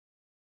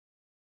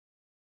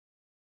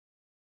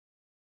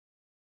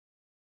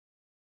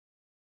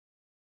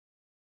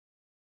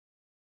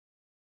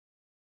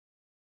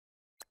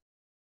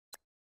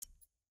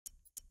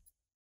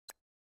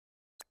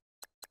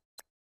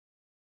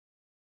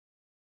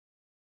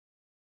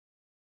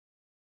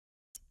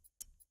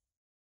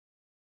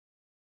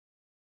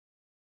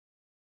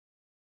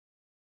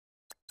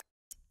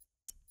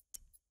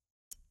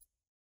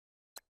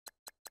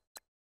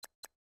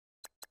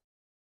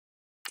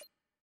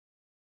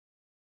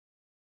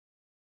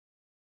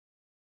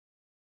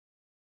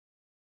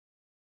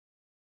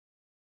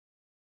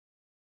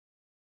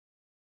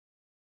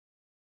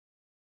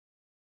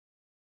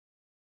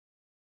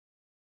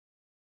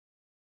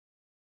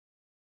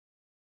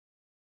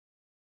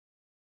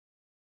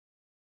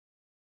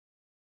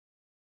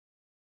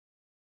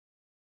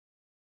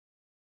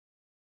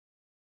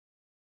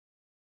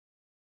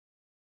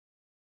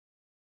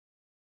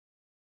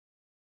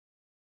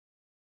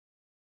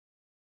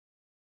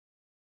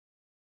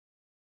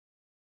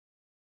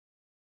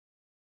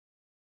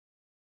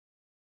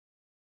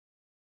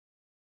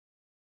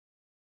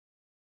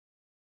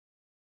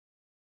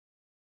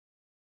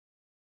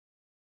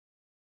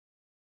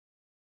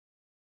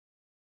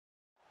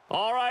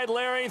All right,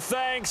 Larry,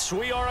 thanks.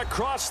 We are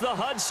across the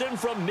Hudson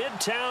from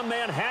Midtown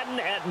Manhattan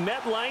at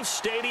MetLife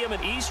Stadium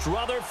in East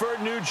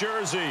Rutherford, New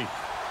Jersey.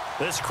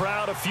 This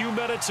crowd a few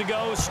minutes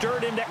ago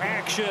stirred into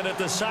action at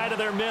the side of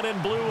their men in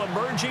blue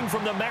emerging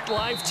from the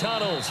MetLife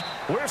tunnels.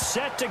 We're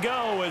set to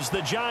go as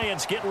the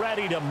Giants get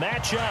ready to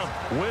match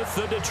up with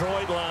the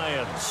Detroit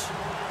Lions.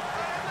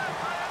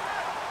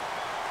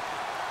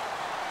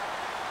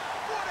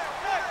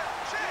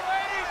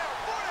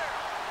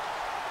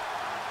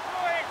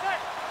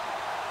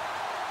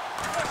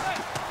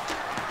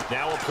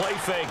 Now a play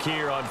fake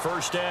here on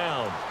first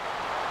down.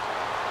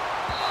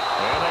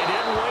 And they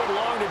didn't wait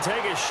long to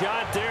take a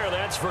shot there,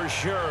 that's for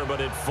sure,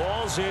 but it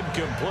falls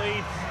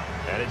incomplete,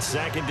 and it's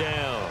second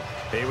down.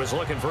 He was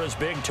looking for his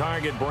big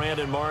target,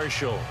 Brandon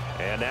Marshall,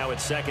 and now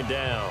it's second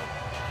down.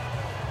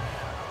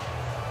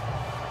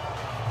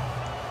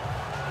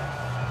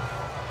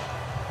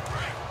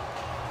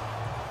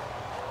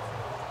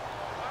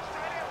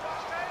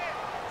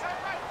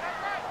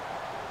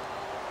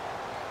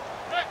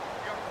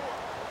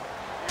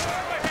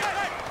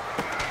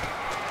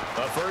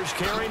 First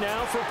carry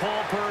now for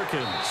Paul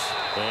Perkins.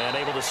 And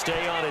able to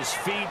stay on his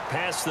feet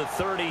past the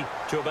 30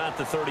 to about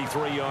the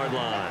 33-yard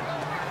line.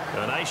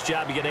 A nice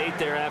job to get 8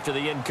 there after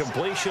the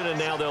incompletion, and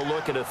now they'll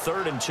look at a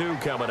 3rd and 2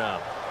 coming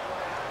up.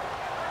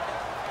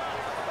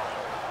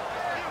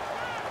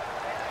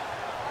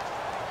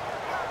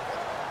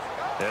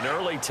 An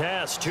early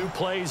test, 2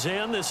 plays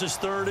in. This is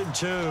 3rd and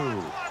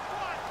 2.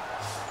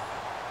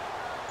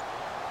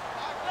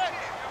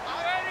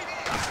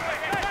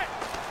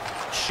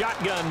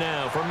 Shotgun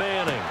now for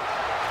Manning.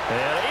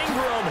 And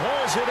Ingram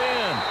hauls it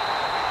in.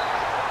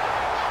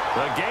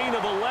 A gain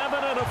of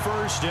 11 and a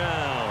first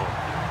down.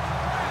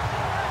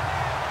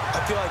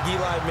 I feel like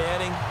Eli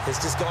Manning has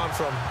just gone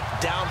from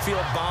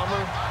downfield bomber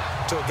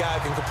to a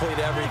guy who can complete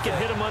everything. He can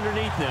hit him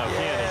underneath now, can't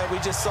he? Yeah, we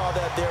just saw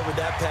that there with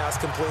that pass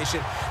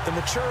completion. The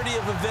maturity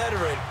of a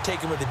veteran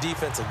taken what the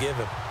defense will give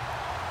him.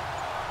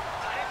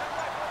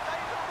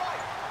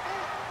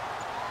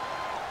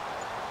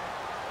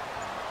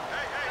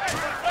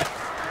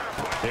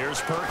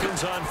 Here's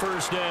Perkins on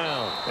first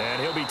down.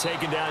 And he'll be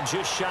taken down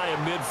just shy of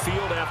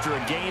midfield after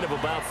a gain of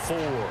about 4.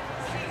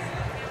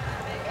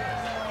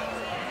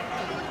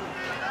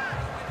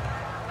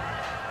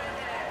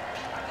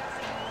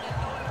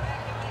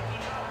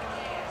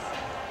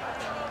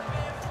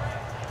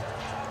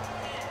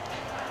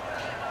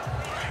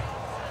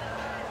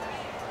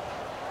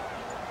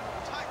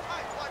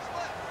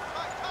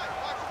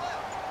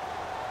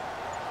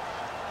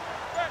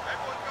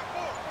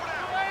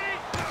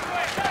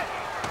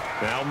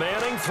 Now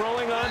Manning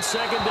throwing on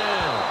second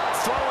down.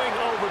 Throwing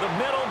over the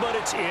middle, but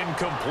it's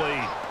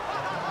incomplete.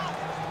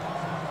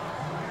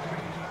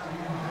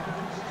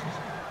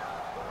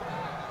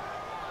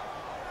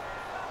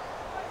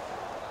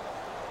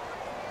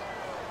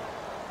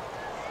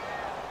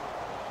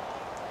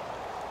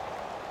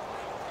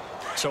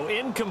 So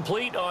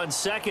incomplete on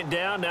second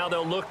down. Now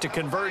they'll look to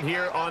convert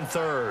here on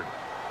 3rd.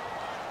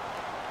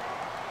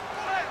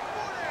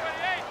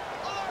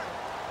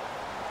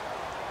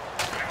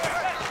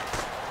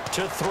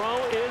 To throw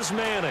is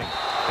Manning.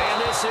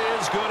 And this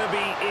is going to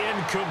be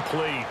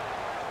incomplete.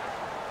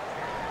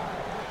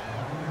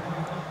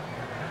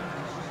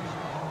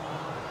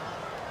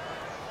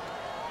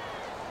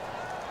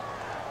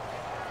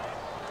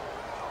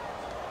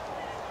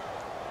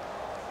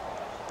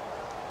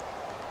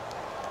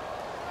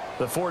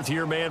 The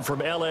 4th-year man from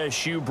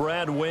LSU,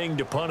 Brad Wing,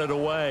 to punt it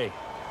away.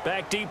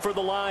 Back deep for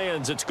the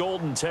Lions, it's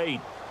Golden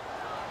Tate.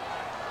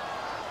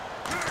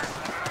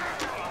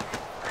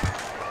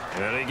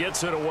 And he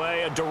gets it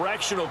away, a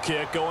directional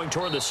kick going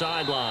toward the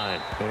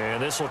sideline.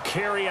 And this will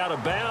carry out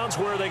of bounds.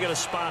 Where are they going to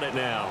spot it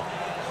now?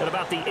 At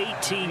about the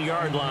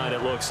 18-yard line,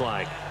 it looks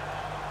like.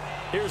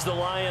 Here's the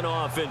Lion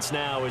offense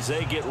now as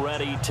they get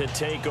ready to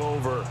take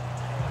over.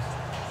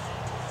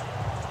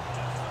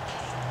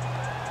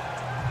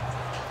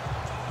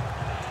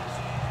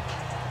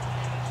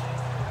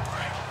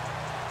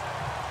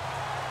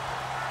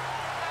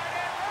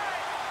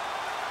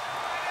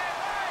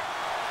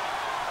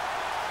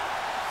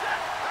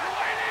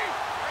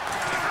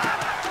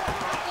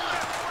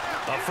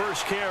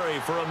 First carry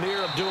for Amir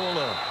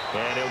Abdullah.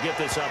 And he'll get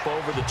this up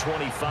over the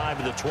 25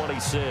 to the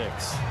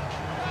 26.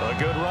 A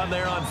good run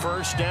there on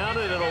first down,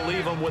 and it'll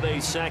leave him with a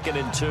 2nd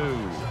and 2.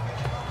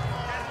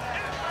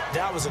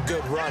 That was a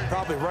good run,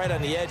 probably right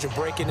on the edge of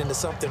breaking into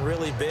something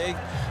really big.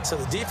 So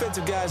the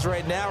defensive guys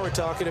right now are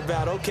talking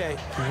about, okay,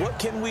 what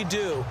can we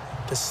do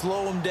to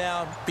slow him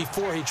down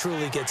before he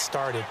truly gets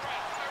started?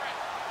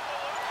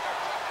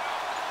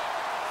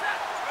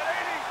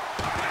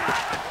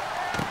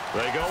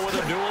 They go with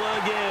Abdullah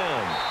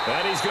again.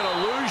 And he's going to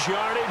lose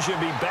yardage and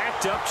be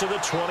backed up to the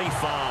 25.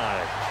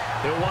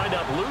 He'll wind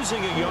up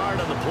losing a yard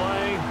on the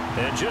play.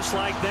 And just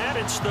like that,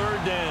 it's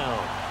 3rd down.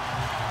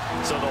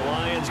 So the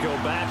Lions go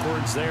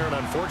backwards there, and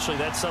unfortunately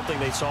that's something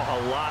they saw a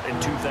lot in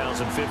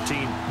 2015.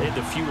 They had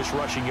the fewest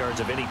rushing yards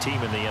of any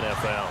team in the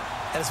NFL.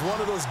 And it's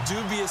one of those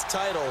dubious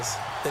titles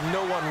that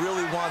no one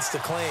really wants to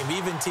claim.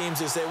 Even teams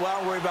who say, well,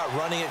 don't worry about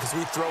running it because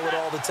we throw it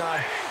all the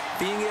time.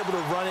 Being able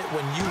to run it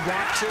when you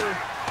want to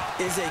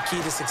is a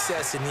key to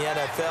success in the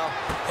NFL,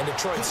 and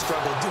Detroit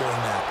struggled doing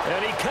that.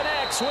 And he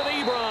connects with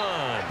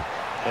Ebron.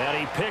 And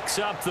he picks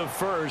up the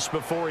first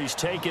before he's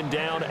taken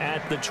down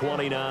at the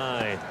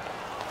 29.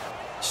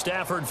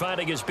 Stafford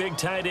finding his big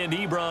tight end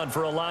Ebron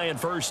for a Lion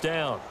first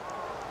down.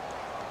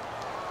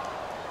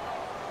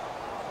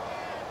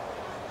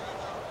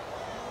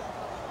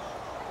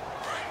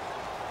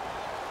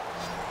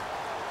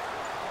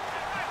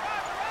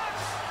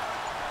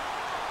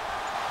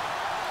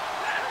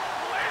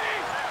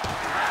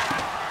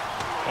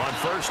 On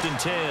 1st and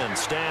 10,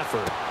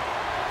 Stafford.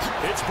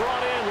 It's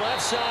brought in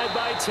left side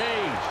by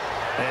Tate.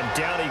 And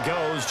down he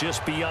goes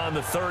just beyond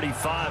the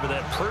 35. And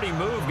that pretty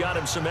move got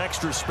him some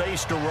extra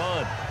space to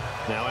run.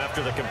 Now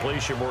after the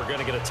completion, we're going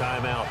to get a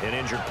timeout, an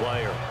injured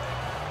player.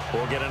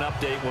 We'll get an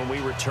update when we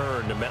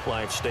return to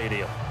MetLife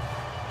Stadium.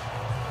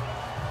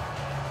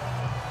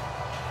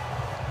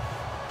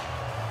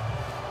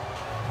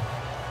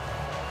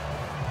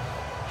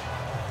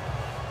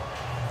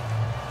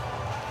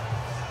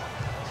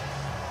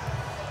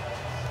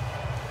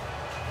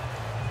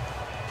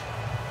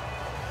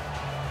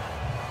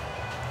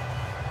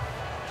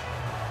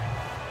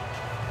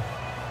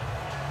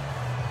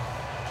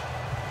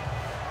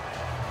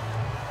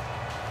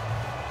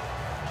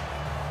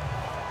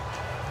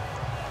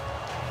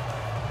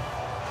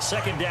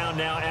 Second down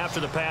now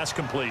after the pass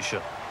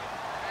completion.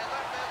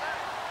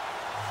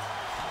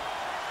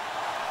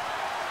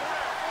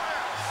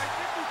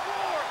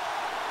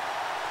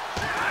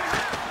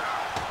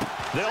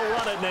 They'll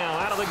run it now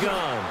out of the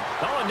gun.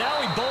 Oh, and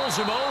now he bowls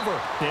him over.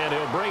 And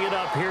he'll bring it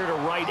up here to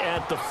right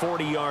at the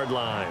 40-yard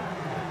line.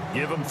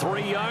 Give him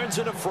 3 yards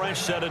and a fresh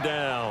set of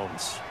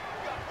downs.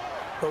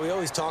 But we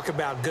always talk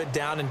about good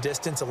down and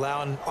distance,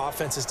 allowing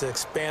offenses to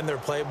expand their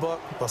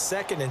playbook. Well,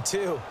 2nd and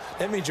 2,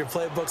 that means your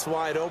playbook's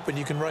wide open.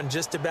 You can run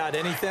just about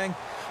anything.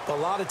 But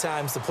a lot of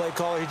times, the play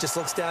caller, he just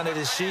looks down at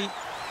his sheet,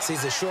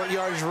 sees the short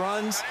yardage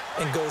runs,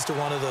 and goes to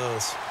one of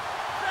those.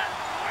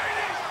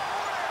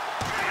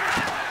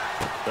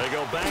 They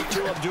go back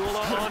to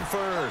Abdullah on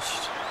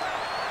first.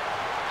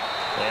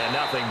 And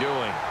nothing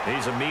doing.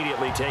 He's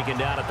immediately taken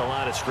down at the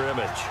line of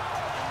scrimmage.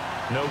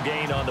 No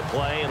gain on the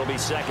play. It'll be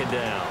 2nd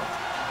down.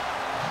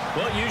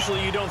 Well,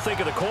 usually you don't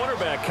think of the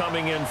cornerback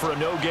coming in for a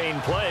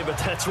no-gain play, but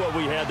that's what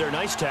we had there.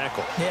 Nice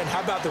tackle. Yeah, and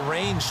how about the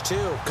range,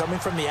 too? Coming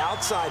from the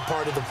outside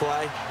part of the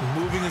play,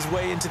 moving his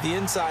way into the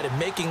inside and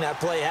making that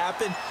play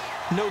happen.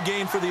 No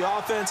gain for the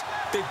offense,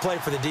 big play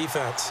for the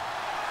defense.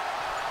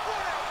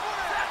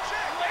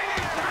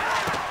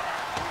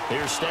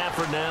 Here's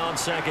Stafford now on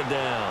 2nd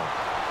down.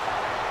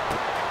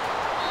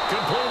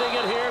 Completing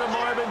it here to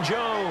Marvin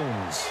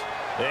Jones.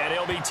 And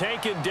he'll be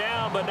taken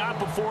down, but not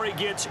before he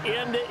gets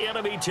into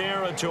enemy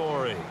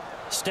territory.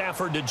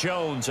 Stafford to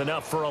Jones,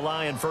 enough for a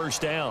Lion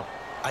first down.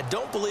 I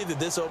don't believe that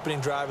this opening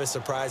drive is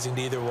surprising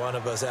to either one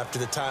of us after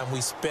the time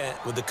we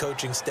spent with the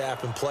coaching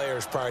staff and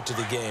players prior to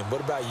the game.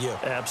 What about you?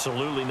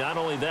 Absolutely. Not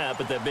only that,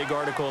 but that big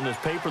article in this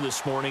paper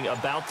this morning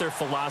about their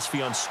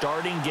philosophy on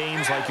starting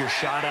games like you're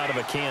shot out of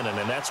a cannon,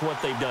 and that's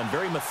what they've done.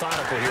 Very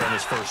methodical here on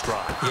this first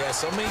drive. Yeah,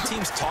 so many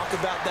teams talk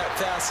about that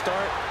fast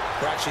start.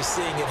 We're actually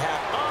seeing it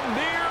happen.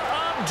 Amir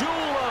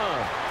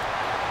Abdullah.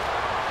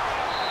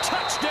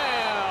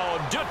 Touchdown,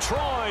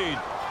 Detroit.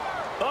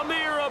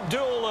 Amir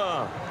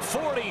Abdullah,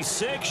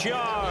 46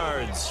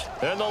 yards.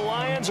 And the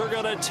Lions are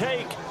going to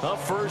take a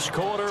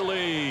first-quarter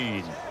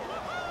lead.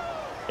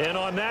 And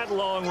on that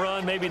long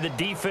run, maybe the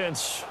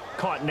defense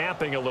caught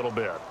napping a little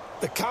bit.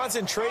 The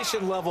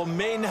concentration level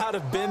may not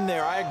have been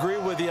there. I agree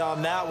with you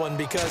on that one,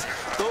 because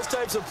those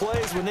types of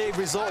plays, when they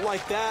result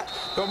like that,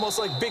 they're almost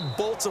like big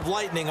bolts of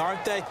lightning,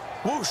 aren't they?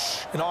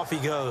 Whoosh, and off he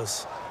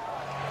goes.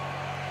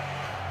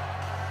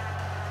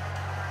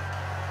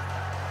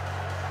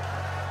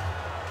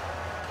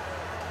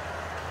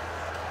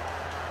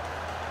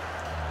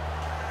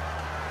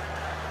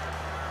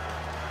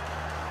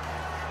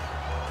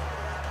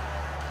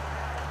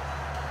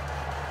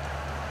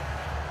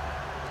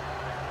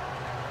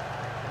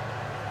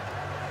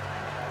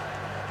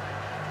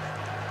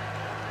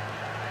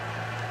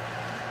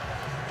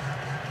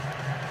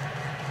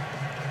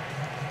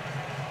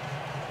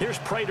 Here's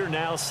Prater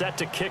now set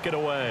to kick it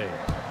away.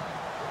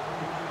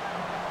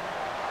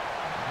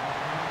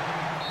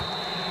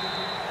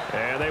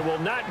 And they will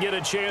not get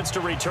a chance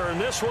to return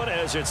this one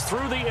as it's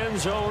through the end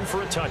zone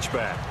for a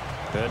touchback.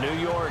 New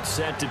York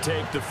set to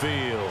take the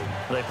field.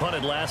 They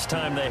punted last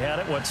time they had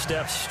it. What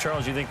steps,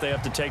 Charles, you think they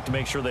have to take to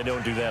make sure they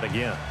don't do that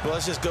again? Well,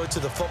 let's just go to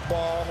the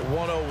football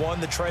 101,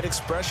 the trade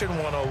expression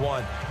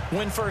 101.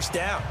 Win first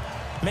down.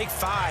 Make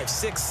 5,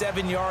 6,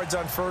 7 yards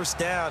on first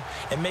down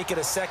and make it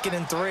a 2nd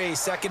and 3,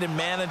 2nd and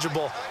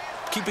manageable.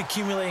 Keep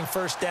accumulating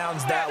first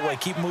downs that way.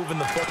 Keep moving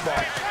the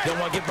football. You don't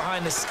want to get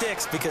behind the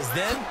sticks, because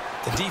then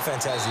the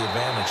defense has the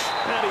advantage.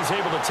 And he's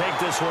able to take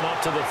this one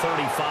up to the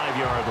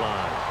 35-yard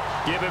line.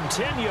 Give him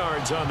 10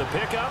 yards on the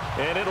pickup,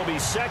 and it'll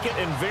be 2nd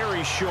and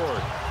very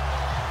short.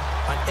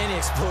 On any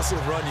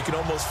explosive run, you can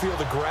almost feel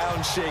the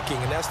ground shaking,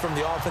 and that's from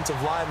the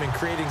offensive linemen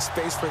creating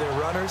space for their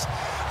runners.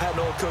 I had an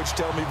old coach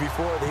tell me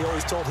before, they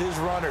always told his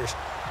runners,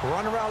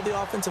 run around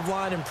the offensive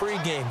line in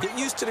pregame. Get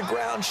used to the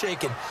ground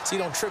shaking so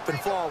you don't trip and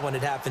fall when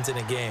it happens in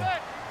a game.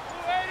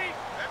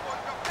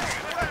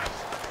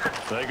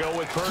 They go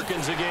with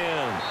Perkins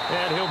again,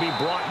 and he'll be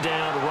brought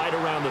down right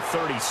around the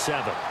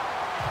 37.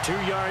 2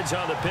 yards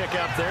on the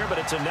pickup there, but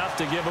it's enough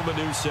to give him a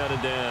new set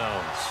of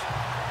downs.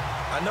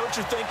 I know what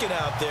you're thinking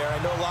out there. I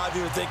know a lot of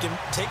you are thinking,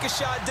 take a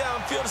shot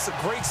downfield. It's a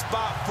great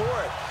spot for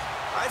it.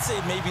 I'd say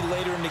maybe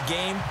later in the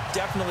game,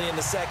 definitely in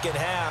the second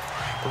half.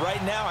 But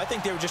right now, I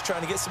think they were just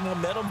trying to get some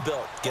momentum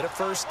built. Get a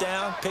first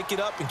down, pick it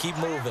up, and keep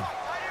moving.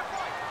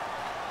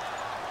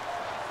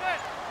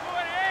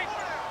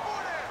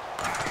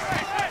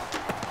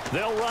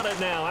 They'll run it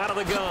now out of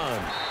the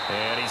gun.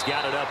 And he's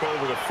got it up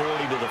over the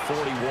 40 to the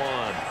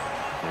 41.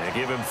 And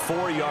give him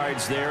 4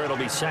 yards there. It'll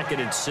be 2nd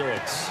and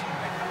 6.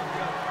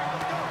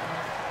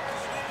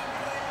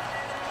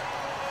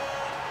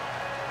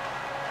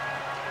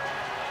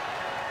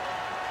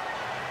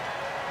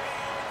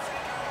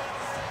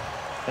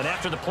 And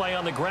after the play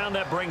on the ground,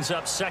 that brings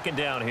up 2nd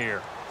down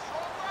here.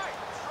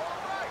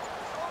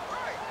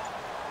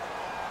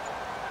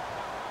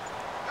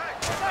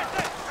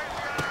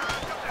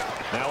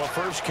 Now a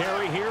first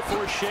carry here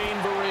for Shane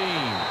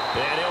Vereen.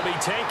 And he'll be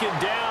taken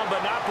down,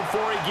 but not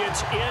before he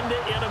gets into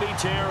enemy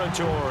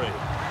territory.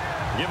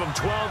 Give him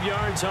 12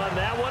 yards on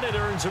that one. It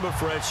earns him a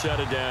fresh set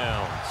of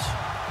downs.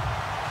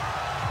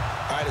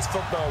 All right, it's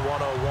football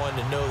 101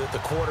 to know that the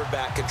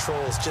quarterback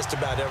controls just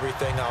about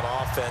everything on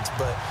offense,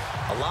 but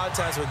a lot of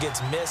times what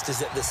gets missed is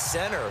that the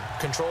center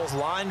controls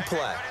line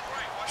play.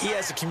 He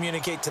has to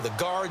communicate to the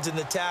guards and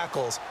the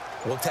tackles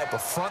what type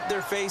of front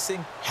they're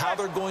facing, how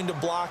they're going to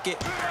block it,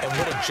 and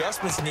what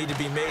adjustments need to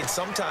be made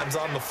sometimes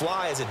on the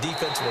fly as a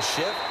defense will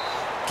shift.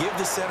 Give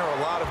the center a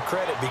lot of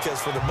credit because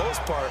for the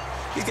most part,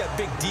 he's got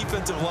big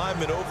defensive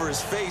linemen over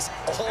his face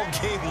all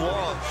game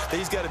long that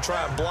he's got to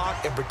try and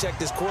block and protect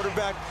his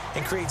quarterback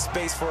and create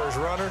space for his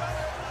runner.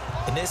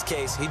 In this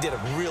case, he did a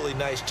really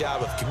nice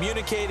job of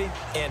communicating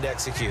and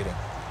executing.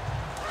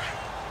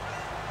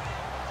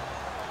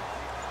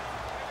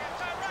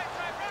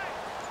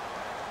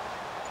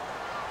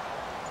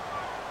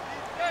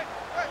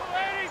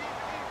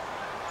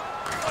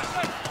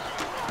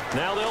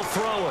 Now they'll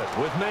throw it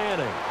with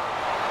Manning.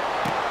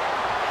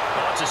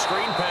 Oh, it's a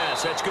screen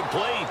pass. That's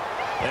complete.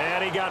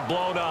 And he got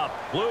blown up.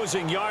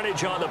 Losing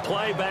yardage on the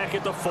play back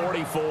at the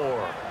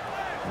 44.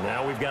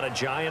 Now we've got a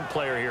giant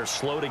player here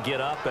slow to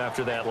get up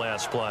after that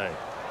last play.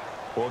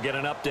 We'll get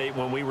an update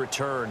when we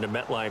return to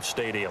MetLife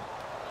Stadium.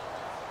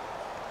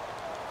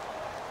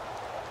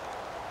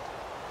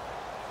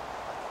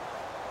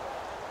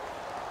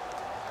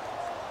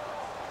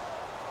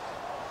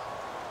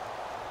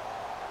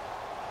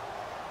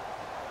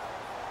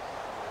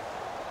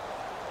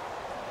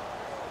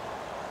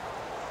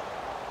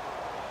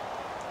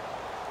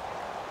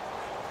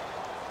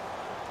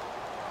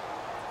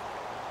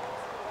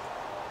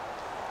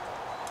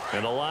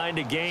 And the line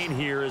to gain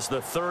here is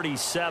the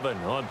 37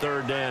 on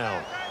 3rd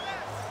down.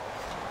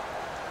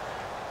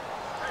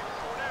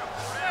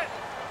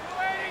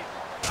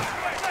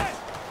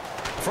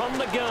 From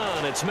the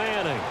gun, it's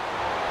Manning.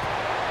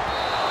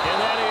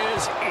 And that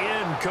is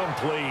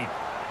incomplete.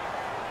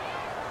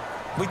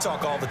 We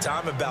talk all the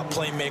time about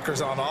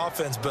playmakers on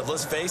offense, but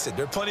let's face it,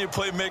 there are plenty of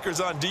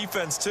playmakers on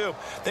defense, too.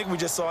 I think we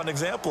just saw an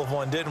example of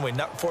one, didn't we?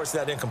 Not force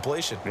that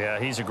incompletion. Yeah,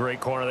 he's a great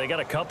corner. They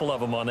got a couple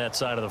of them on that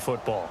side of the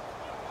football.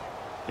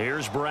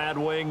 Here's Brad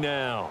Wing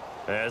now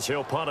as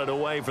he'll punt it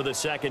away for the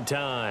 2nd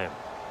time.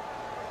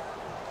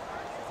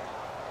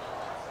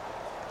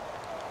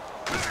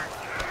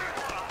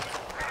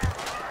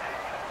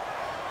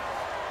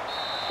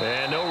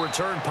 And no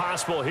return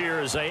possible here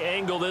as they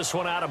angle this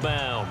one out of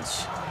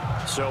bounds.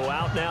 So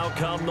out now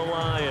come the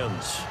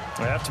Lions.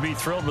 They have to be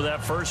thrilled with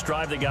that first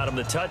drive that got them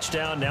the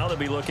touchdown. Now they'll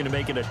be looking to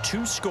make it a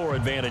 2-score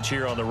advantage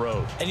here on the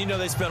road. And you know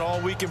they spent all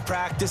week in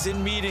practice,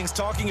 in meetings,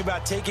 talking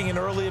about taking an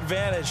early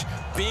advantage.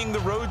 Being the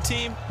road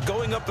team,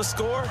 going up a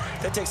score,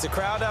 that takes the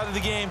crowd out of the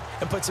game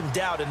and puts some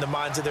doubt in the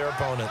minds of their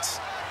opponents.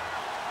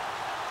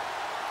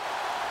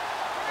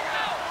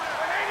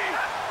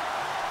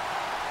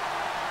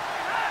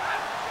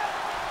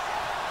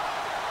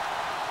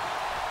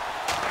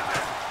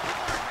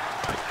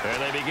 And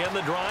they begin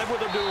the drive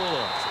with a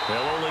duel.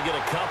 They'll only get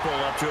a couple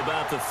up to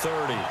about the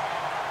 30.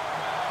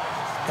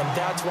 And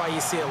that's why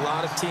you see a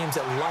lot of teams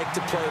that like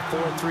to play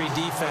 4-3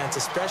 defense,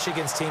 especially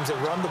against teams that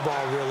run the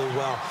ball really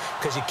well,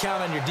 because you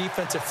count on your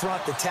defensive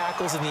front, the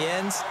tackles and the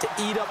ends, to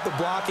eat up the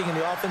blocking in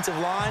the offensive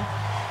line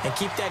and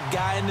keep that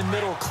guy in the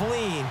middle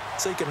clean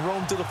so he can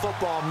roam through the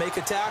football and make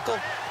a tackle.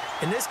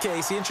 In this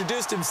case, he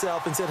introduced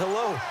himself and said,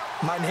 "Hello,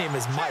 my name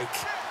is Mike."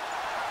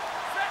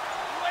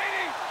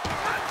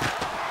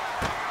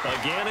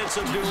 Again, it's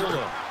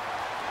Abdullah.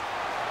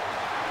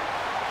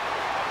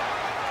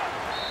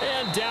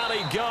 And down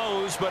he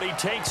goes, but he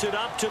takes it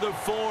up to the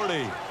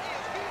 40.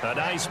 A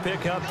nice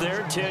pickup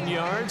there, 10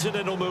 yards, and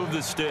it'll move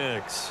the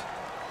sticks.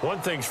 One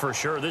thing's for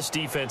sure, this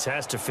defense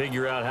has to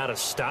figure out how to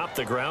stop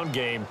the ground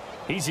game.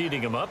 He's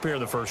eating them up here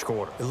in the first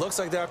quarter. It looks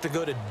like they have to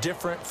go to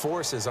different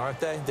forces, aren't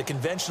they? The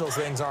conventional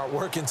things aren't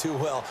working too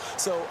well.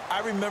 So I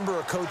remember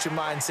a coach of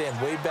mine saying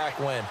way back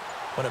when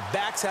a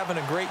back's having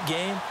a great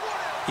game,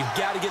 you've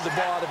got to get the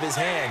ball out of his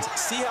hands.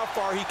 See how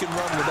far he can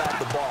run without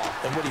the ball.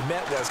 And what he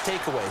meant was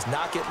takeaways,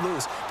 knock it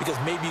loose, because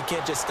maybe you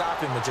can't just stop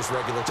him with just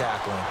regular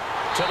tackling.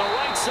 To the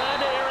right side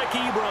to Eric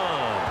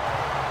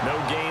Ebron. No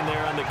gain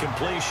there on the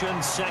completion,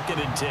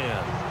 2nd and 10.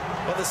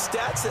 Well, the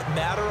stats that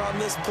matter on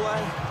this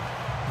play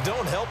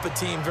don't help a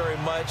team very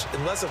much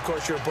unless, of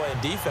course, you're playing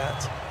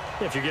defense.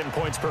 If you're getting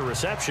points per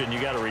reception,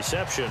 you got a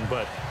reception,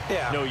 but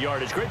no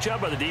yardage. Great job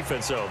by the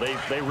defense, though.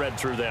 They read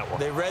through that one.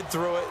 They read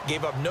through it,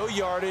 gave up no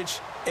yardage,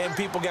 and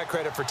people got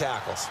credit for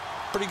tackles.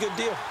 Pretty good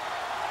deal.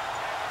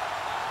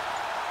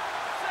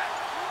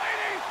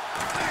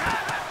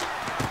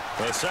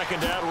 The second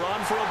down run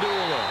for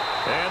Abdullah.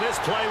 And this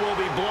play will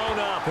be blown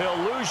up.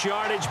 He'll lose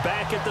yardage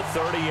back at the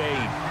 38.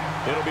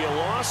 It'll be a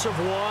loss of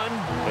 1,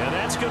 and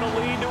that's going to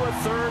lead to a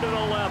 3rd and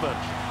 11.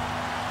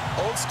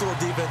 Old school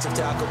defensive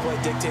tackle play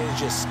dictated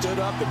just stood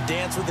up and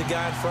danced with the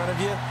guy in front of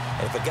you.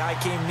 And if a guy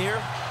came near,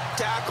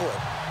 tackle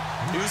him.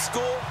 New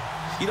school,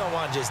 you don't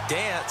want to just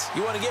dance.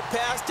 You want to get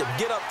past him,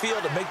 get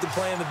upfield, and make the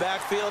play in the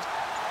backfield.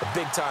 A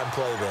big-time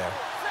play there.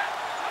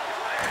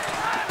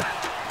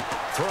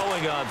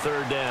 Throwing on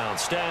 3rd down,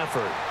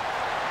 Stafford.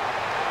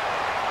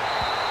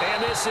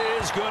 And this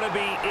is going to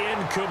be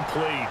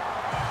incomplete.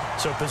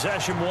 So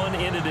possession 1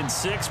 ended in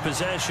 6.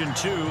 Possession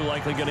 2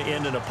 likely going to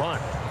end in a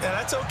punt. Yeah,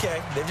 that's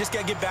okay. They've just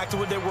got to get back to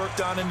what they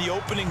worked on in the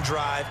opening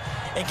drive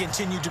and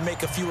continue to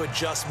make a few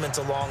adjustments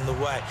along the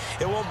way.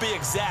 It won't be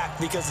exact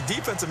because the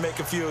defense will make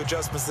a few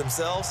adjustments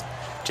themselves.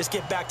 Just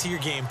get back to your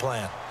game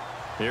plan.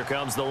 Here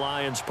comes the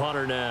Lions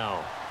punter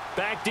now.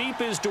 Back deep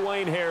is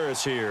Dwayne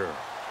Harris here.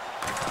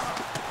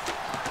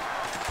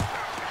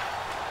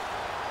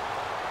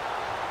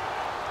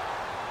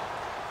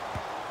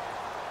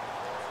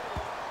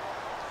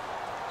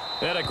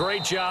 And a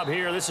great job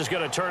here. This is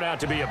going to turn out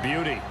to be a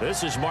beauty.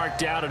 This is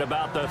marked out at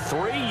about the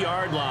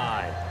 3-yard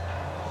line.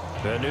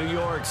 The New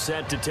York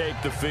set to take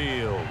the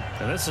field.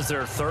 And this is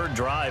their 3rd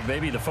drive.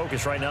 Maybe the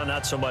focus right now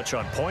not so much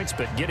on points,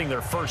 but getting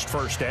their first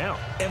down.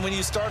 And when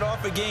you start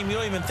off a game, you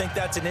don't even think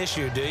that's an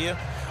issue, do you?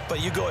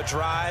 But you go a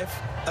drive,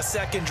 a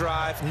 2nd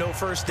drive, no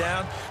first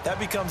down, that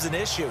becomes an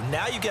issue.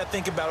 Now you got to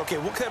think about, okay,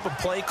 what type of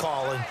play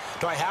calling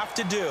do I have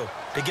to do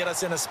to get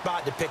us in a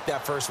spot to pick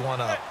that first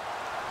one up?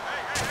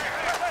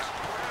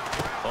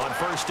 On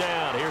 1st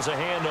down, here's a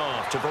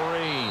handoff to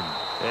Vereen.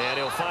 And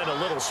he'll find a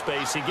little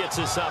space. He gets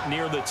us up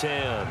near the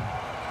 10.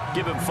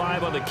 Give him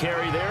 5 on the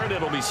carry there, and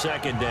it'll be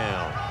 2nd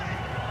down.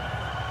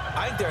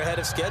 I think they're ahead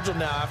of schedule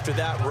now after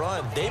that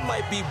run. They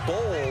might be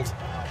bold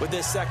with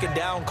this 2nd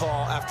down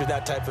call after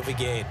that type of a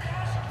gain.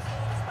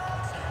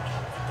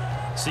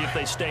 See if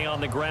they stay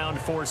on the ground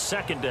for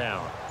 2nd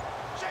down.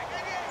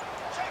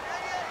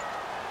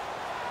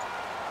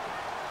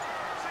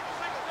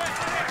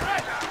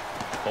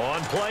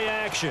 On play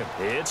action,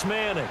 it's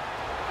Manning.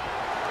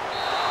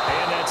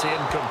 And that's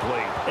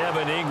incomplete.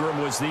 Evan Ingram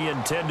was the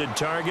intended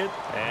target,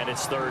 and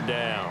it's 3rd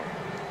down.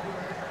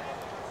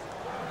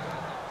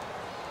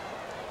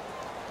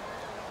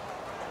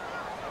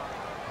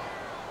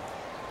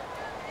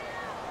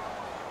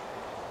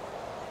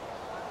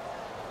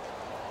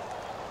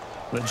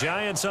 The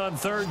Giants on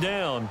 3rd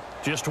down,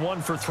 just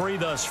 1 for 3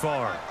 thus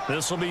far.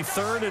 This will be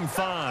 3rd and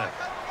 5.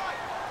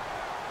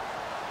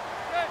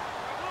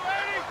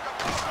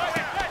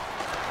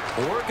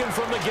 Working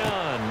from the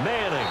gun,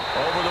 Manning.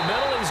 Over the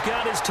middle, he's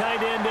got his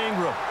tight end,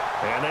 Ingram.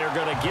 And they're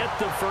going to get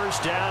the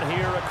first down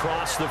here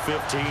across the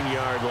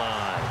 15-yard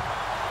line.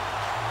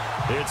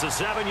 It's a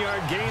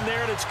 7-yard gain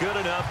there, and it's good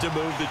enough to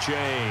move the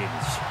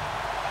chains.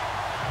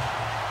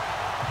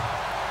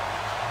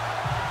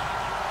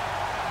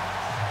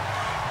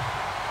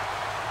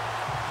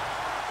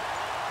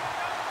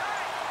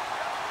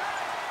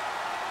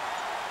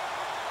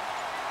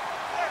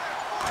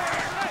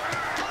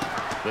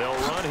 They'll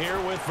run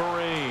here with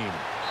Vereen.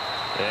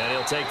 And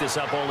he'll take this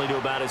up only to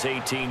about his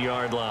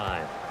 18-yard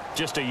line.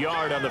 Just a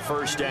yard on the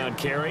first down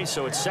carry,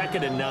 so it's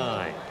 2nd and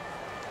 9.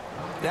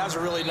 That was a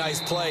really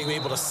nice play,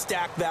 able to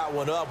stack that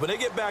one up. When they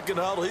get back in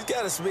the huddle, he's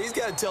got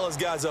to tell his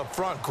guys up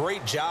front,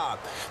 great job.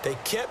 They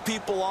kept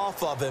people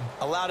off of him,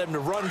 allowed him to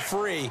run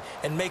free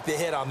and make the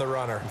hit on the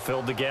runner.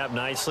 Filled the gap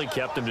nicely,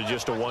 kept him to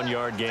just a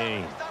 1-yard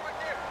gain.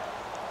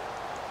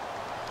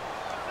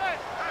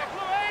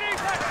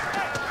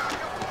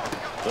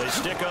 They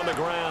stick on the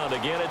ground.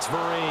 Again, it's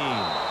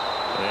Vereen.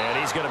 And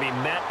he's going to be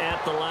met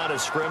at the line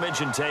of scrimmage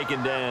and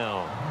taken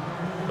down.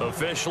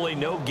 Officially,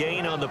 no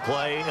gain on the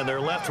play, and they're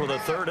left with a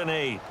 3rd and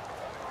 8.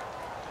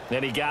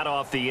 And he got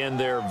off the end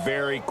there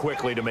very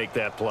quickly to make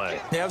that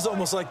play. Yeah, it was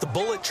almost like the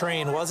bullet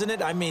train, wasn't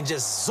it? I mean,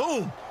 just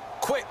zoom.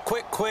 Quick,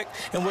 quick, quick.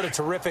 And what a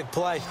terrific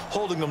play,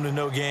 holding them to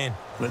no gain.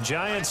 The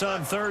Giants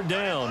on 3rd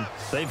down.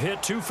 They've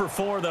hit 2 for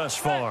 4 thus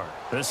far.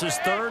 This is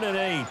 3rd and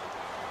 8.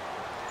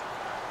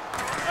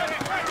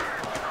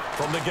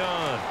 From the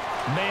gun,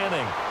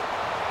 Manning.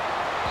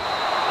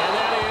 And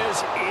that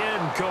is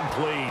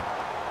incomplete.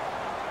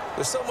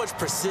 There's so much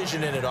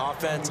precision in an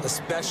offense,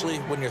 especially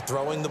when you're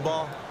throwing the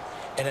ball.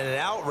 And in an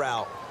out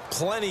route,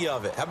 plenty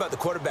of it. How about the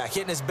quarterback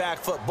hitting his back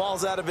foot,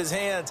 ball's out of his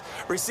hands,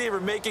 receiver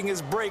making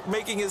his break,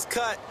 making his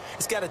cut.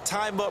 He's got to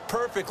time up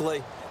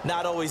perfectly.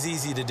 Not always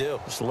easy to do.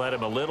 Just let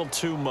him a little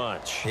too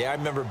much. Yeah, I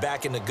remember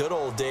back in the good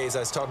old days, I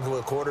was talking to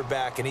a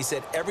quarterback, and he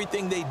said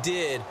everything they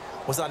did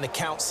was on the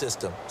count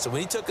system. So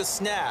when he took a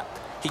snap,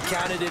 he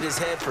counted in his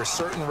head for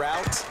certain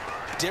routes,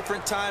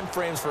 different time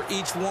frames for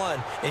each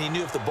one, and he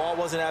knew if the ball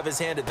wasn't out of his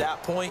hand at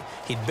that point,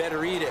 he'd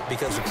better eat it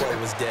because the play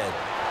was dead.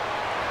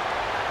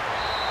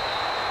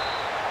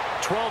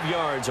 12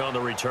 yards on the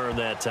return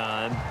that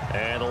time,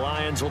 and the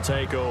Lions will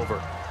take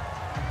over.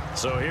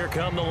 So here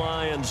come the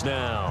Lions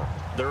now.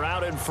 They're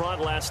out in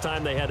front. Last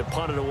time they had to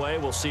punt it away.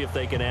 We'll see if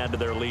they can add to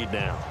their lead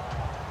now.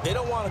 They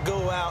don't want to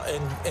go out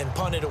and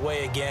punt it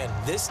away again.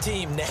 This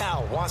team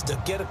now wants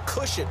to get a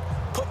cushion,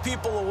 put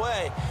people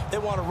away. They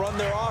want to run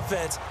their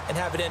offense and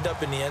have it end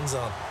up in the end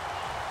zone.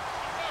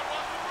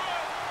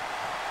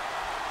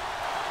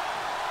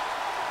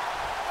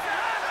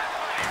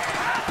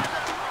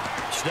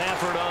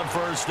 Stafford on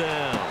first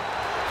down.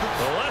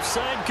 The left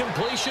side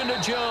completion to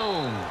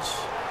Jones.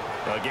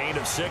 A gain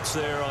of 6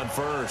 there on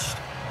first.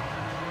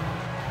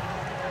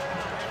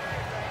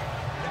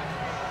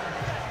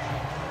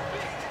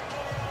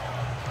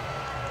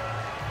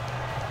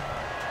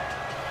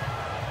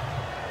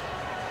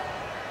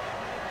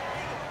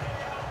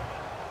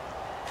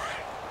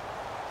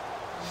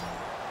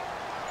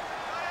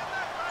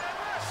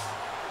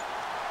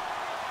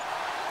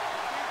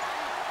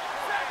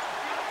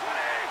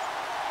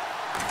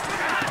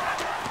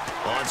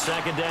 On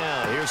second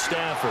down, here's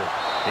Stafford.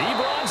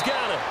 Ebron's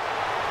got it.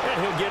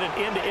 And he'll get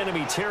it into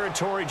enemy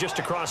territory just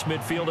across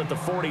midfield at the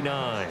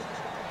 49.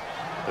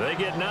 They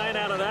get 9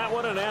 out of that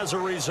one, and as a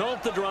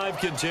result, the drive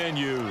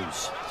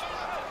continues.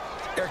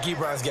 Eric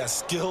Ebron's got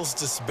skills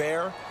to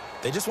spare.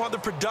 They just want the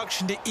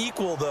production to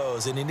equal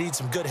those, and he needs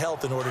some good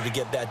health in order to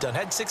get that done.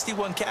 Had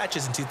 61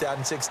 catches in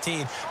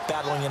 2016,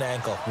 battling an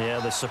ankle. Yeah,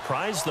 the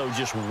surprise, though,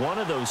 just one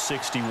of those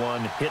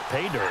 61 hit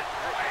pay dirt.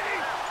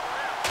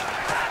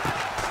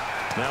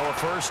 Now a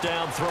first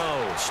down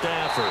throw,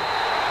 Stafford.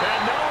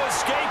 And no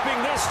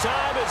escaping this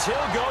time as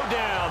he'll go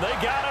down. They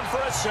got him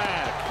for a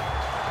sack.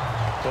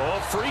 Oh,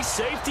 free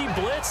safety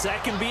blitz,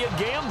 that can be a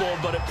gamble,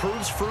 but it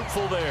proves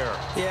fruitful there.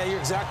 Yeah, you're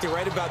exactly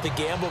right about the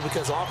gamble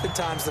because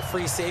oftentimes the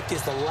free safety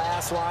is the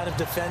last line of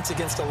defense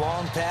against a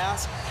long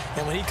pass.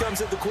 And when he comes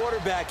at the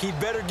quarterback, he'd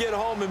better get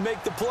home and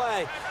make the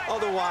play.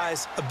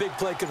 Otherwise, a big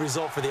play could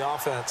result for the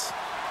offense.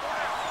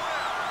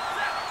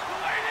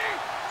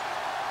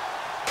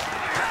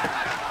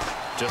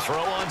 To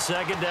throw on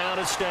second down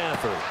is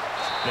Stafford.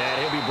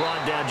 And he'll be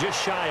brought down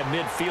just shy of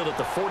midfield at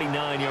the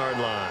 49-yard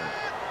line.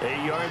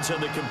 8 yards on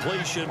the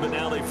completion, but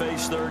now they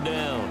face third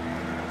down.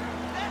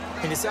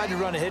 He decided to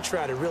run a hitch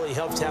route. It really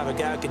helps to have a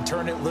guy who can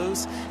turn it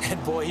loose.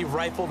 And, boy, he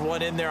rifled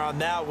one in there on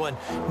that one.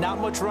 Not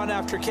much run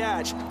after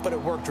catch, but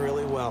it worked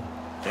really well.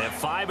 And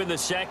 5 in the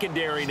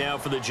secondary now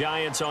for the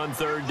Giants on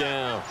third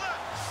down.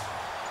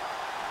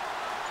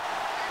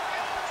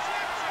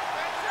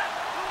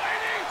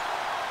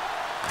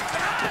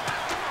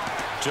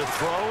 To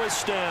throw is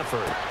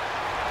Stafford.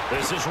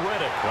 This is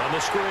Riddick on the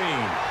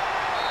screen.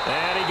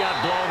 And he got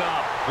blown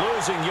up.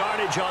 Losing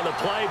yardage on the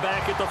play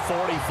back at the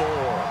 44.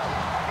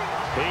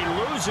 He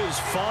loses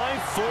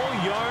 5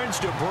 full yards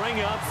to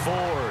bring up 4.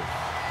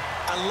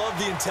 I love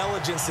the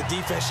intelligence the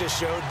defense just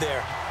showed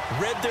there.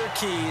 Read their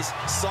keys,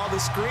 saw the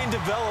screen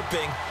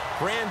developing,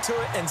 ran to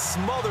it, and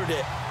smothered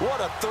it.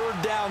 What a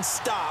third down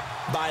stop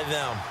by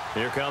them.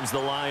 Here comes the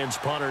Lions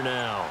punter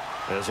now,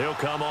 as he'll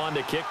come on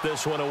to kick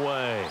this one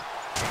away.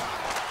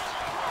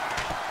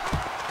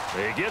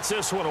 He gets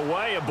this one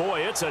away, and boy,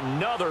 it's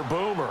another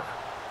boomer.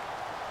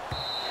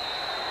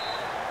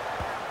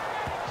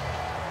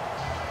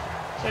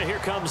 And here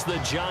comes the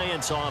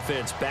Giants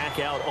offense back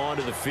out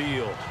onto the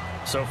field.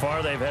 So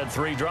far, they've had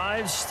 3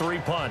 drives, 3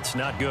 punts.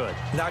 Not good.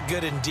 Not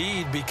good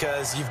indeed,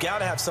 because you've got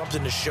to have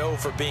something to show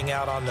for being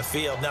out on the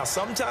field. Now,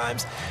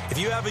 sometimes, if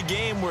you have a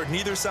game where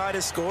neither side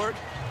has scored,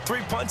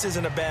 3 punts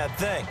isn't a bad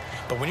thing.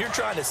 But when you're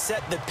trying to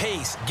set the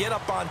pace, get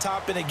up on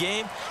top in a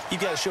game,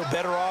 you've got to show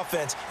better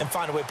offense and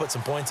find a way to put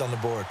some points on the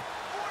board.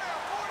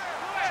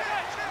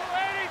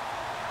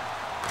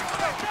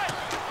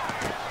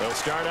 They'll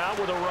start out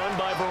with a run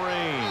by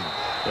Vereen.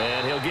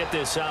 And he'll get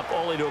this up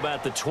only to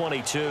about the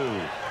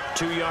 22.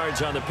 2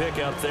 yards on the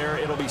pickup there.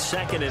 It'll be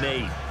 2nd and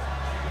 8.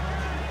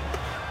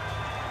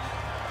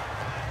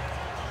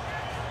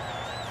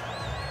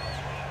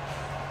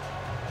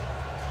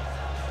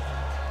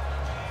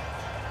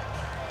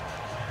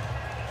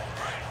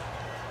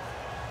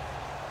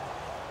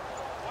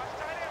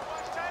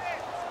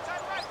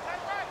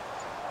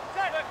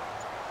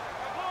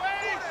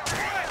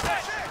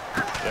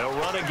 They'll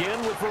run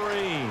again with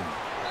Vereen.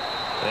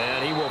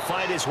 And he will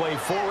fight his way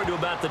forward to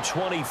about the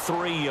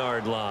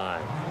 23-yard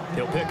line.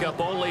 He'll pick up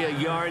only a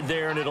yard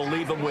there, and it'll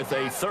leave him with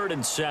a 3rd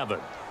and 7.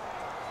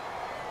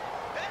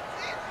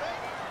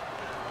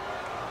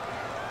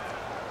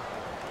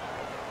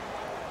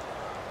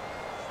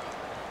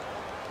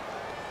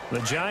 The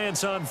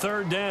Giants on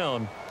third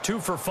down, 2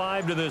 for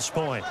 5 to this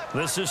point.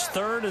 This is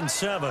 3rd and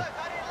 7.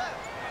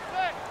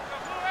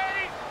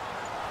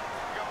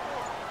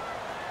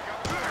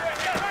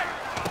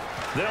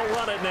 They'll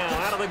run it now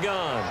out of the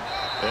gun.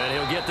 And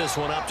he'll get this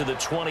one up to the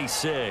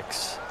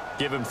 26.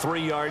 Give him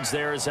 3 yards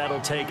there as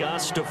that'll take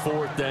us to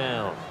 4th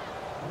down.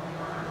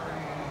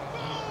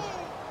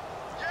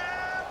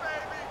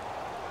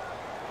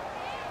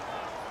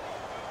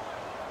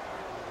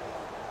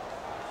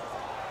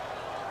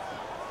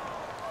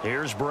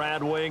 Here's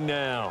Brad Wing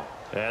now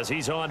as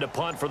he's on to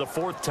punt for the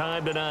 4th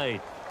time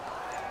tonight.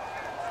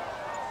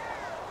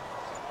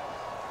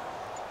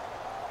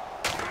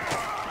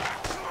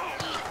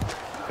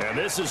 And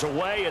this is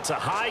away. It's a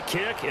high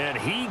kick, and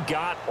he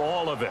got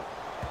all of it.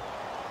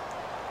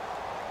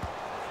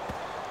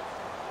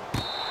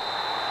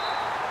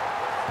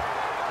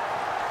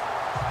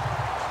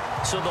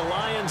 So the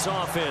Lions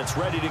offense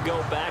ready to go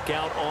back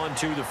out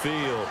onto the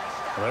field.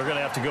 They're going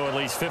to have to go at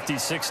least 50,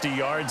 60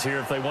 yards here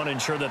if they want to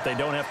ensure that they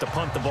don't have to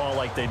punt the ball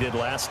like they did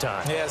last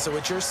time. Yeah, so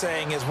what you're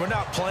saying is we're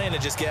not playing to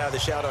just get out of the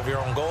shadow of your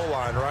own goal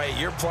line, right?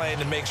 You're playing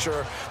to make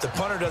sure the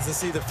punter doesn't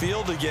see the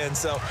field again.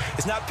 So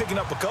it's not picking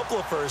up a couple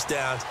of first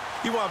downs.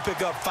 You want to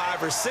pick up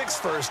 5 or 6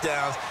 first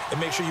downs and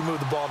make sure you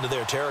move the ball into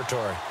their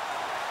territory.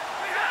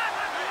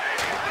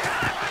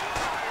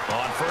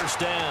 On first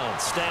down,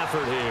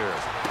 Stafford here.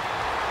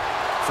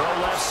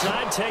 Throw left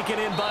side, taken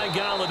in by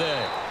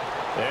Galladay.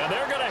 And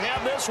they're going to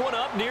have this one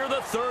up near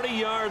the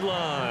 30-yard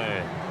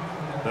line.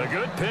 A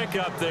good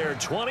pickup there,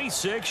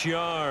 26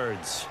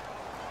 yards.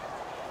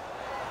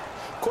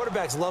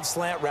 Quarterbacks love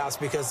slant routes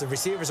because the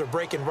receivers are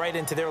breaking right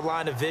into their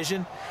line of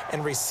vision,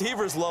 and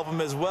receivers love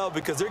them as well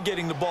because they're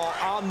getting the ball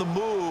on the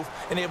move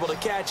and able to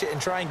catch it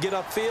and try and get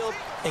upfield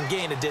and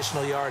gain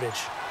additional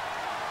yardage.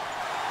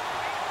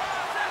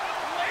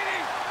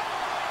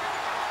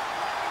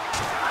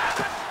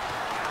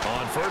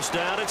 On first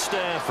down, it's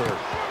Stafford.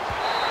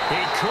 He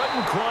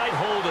couldn't quite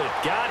hold it.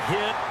 Got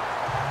hit.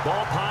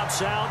 Ball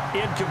pops out.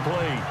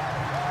 Incomplete.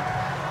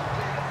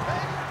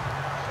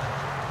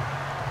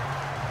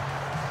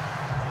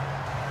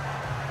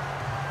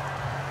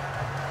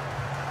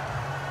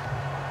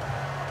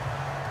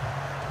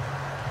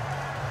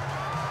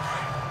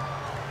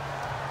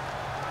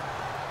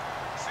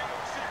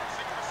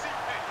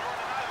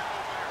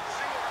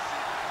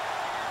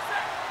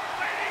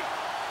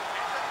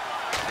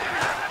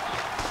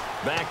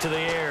 Back to the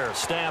air.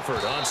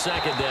 Stafford on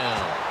second down.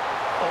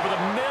 Over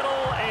the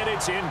middle, and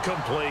it's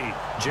incomplete.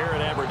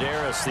 Jared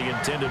Abbrederis, the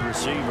intended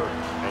receiver.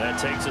 And that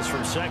takes us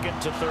from 2nd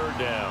to 3rd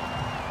down.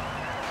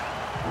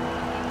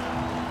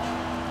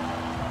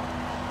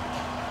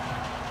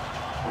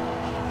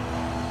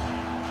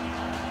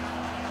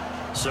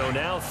 So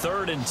now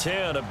 3rd and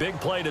 10. A big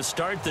play to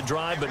start the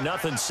drive, but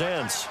nothing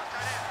since.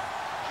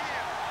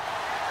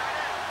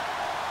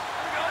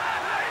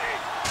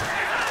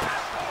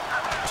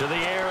 To the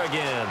air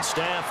again,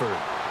 Stafford.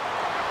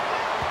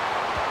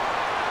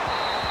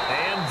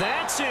 And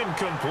that's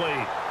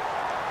incomplete.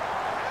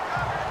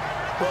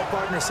 Well,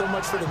 partner, so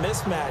much for the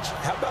mismatch.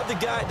 How about the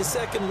guy at the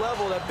second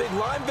level, that big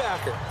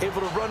linebacker,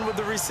 able to run with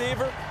the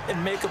receiver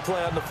and make a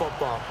play on the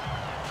football?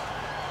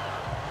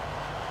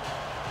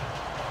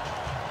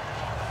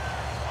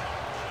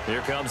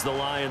 Here comes the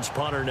Lions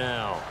punter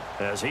now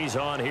as he's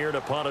on here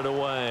to punt it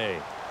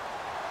away.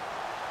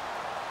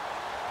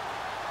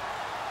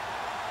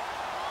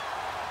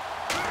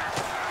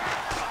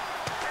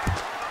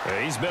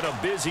 He's been a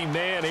busy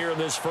man here in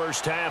this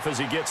first half as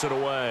he gets it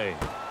away.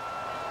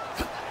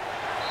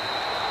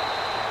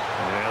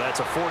 Yeah, that's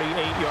a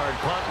 48-yard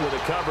punt with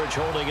a coverage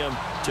holding him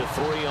to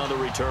 3 on the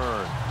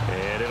return.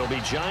 And it'll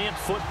be Giant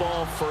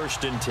football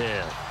 1st and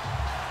 10.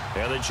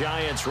 And the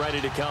Giants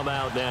ready to come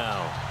out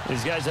now.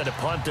 These guys had to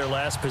punt their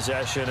last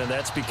possession, and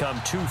that's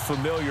become too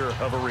familiar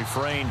of a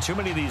refrain. Too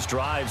many of these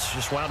drives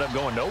just wound up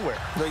going nowhere.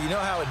 Well, you know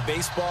how in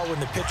baseball, when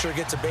the pitcher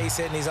gets a base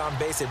hit and he's on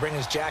base, they bring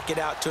his jacket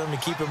out to him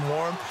to keep him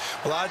warm?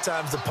 A lot of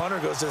times the punter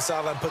goes to the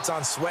sideline, puts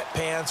on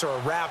sweatpants or a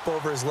wrap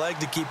over his leg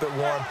to keep it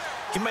warm.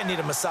 He might need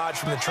a massage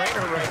from the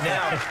trainer right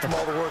now from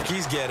all the work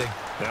he's getting.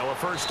 Now a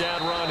first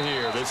down run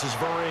here. This is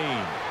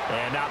Vereen.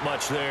 And not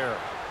much there.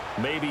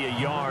 Maybe a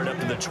yard up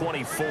to the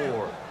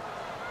 24.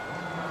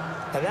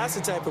 Now that's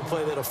the type of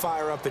play that'll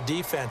fire up a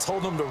defense.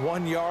 Hold them to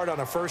 1 yard on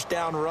a first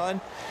down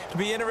run. It'll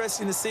be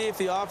interesting to see if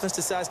the offense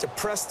decides to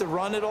press the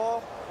run at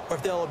all or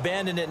if they'll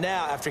abandon it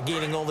now after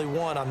gaining only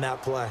 1 on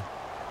that play.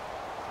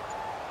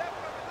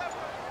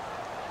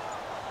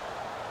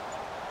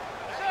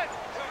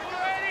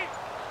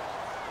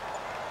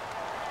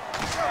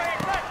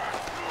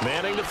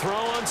 Manning to throw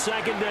on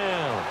second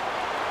down.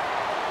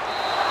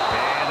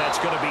 And that's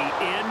going to be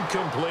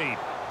incomplete.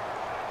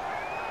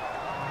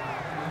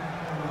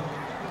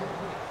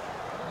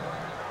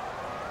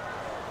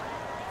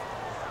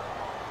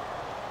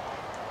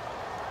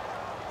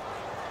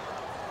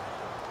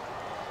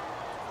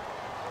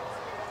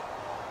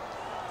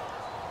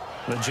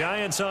 The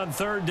Giants on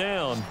third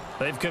down.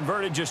 They've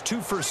converted just 2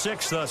 for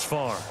 6 thus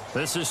far.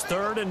 This is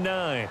 3rd and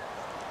 9.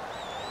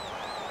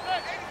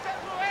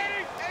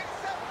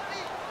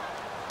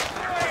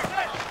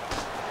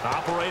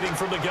 Operating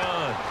from the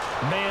gun.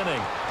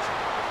 Manning.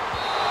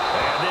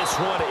 And this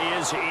one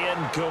is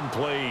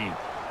incomplete.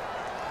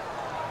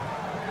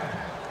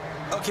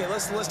 Okay,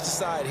 let's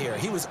decide here.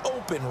 He was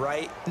open,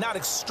 right? Not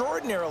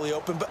extraordinarily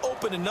open, but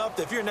open enough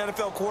that if you're an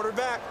NFL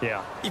quarterback,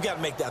 yeah, you got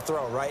to make that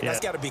throw, right? Yeah.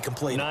 That's got to be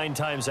completed. 9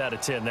 times out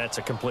of 10, that's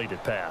a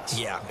completed pass.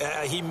 Yeah,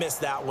 he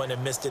missed that one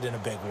and missed it in a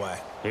big way.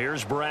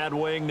 Here's Brad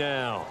Wing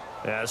now,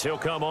 as he'll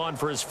come on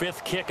for his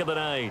 5th kick of the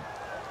night.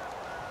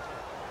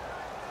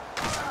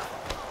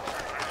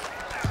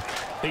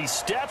 He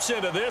steps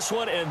into this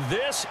one, and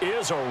this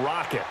is a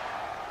rocket.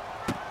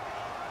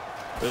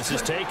 This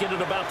is taken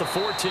at about the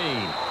 14.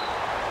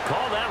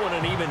 Call that one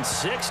an even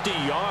 60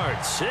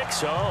 yards,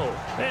 6-0.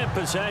 And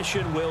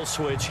possession will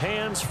switch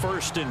hands,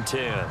 1st and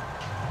 10.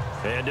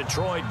 And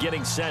Detroit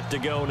getting set to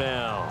go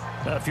now.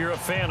 Now, if you're a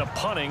fan of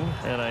punting,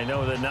 and I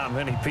know that not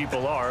many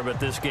people are, but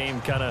this game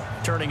kind of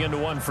turning into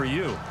one for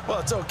you. Well,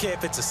 it's okay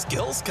if it's a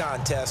skills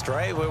contest,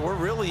 right? We're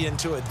really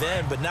into it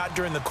then, but not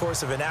during the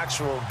course of an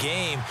actual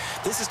game.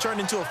 This has turned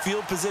into a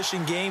field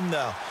position game,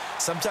 though.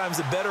 Sometimes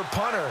the better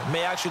punter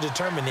may actually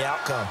determine the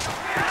outcome.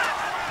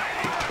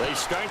 They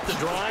start the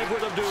drive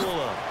with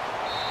Abdullah.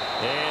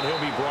 And he'll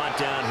be brought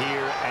down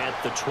here at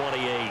the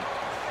 28.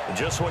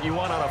 Just what you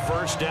want on a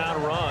 1st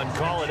down run.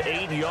 Call it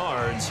 8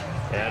 yards,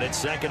 and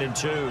it's 2nd and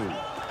 2.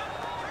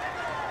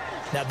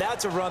 Now,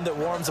 that's a run that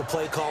warms a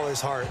play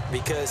caller's heart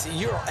because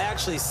you're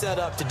actually set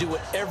up to do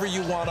whatever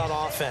you want on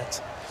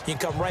offense. You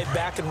can come right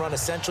back and run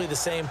essentially the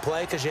same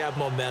play because you have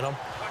momentum,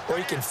 or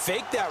you can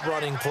fake that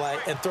running play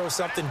and throw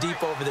something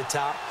deep over the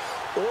top,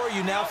 or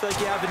you now feel like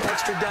you have an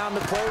extra down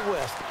to play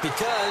with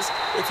because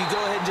if you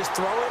go ahead and just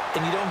throw it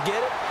and you don't get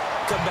it,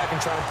 come back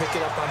and try and pick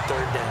it up on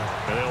 3rd down.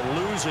 And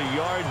they'll lose a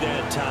yard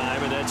that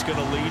time, and that's going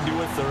to lead to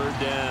a 3rd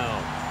down.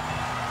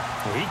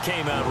 He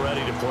came out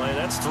ready to play.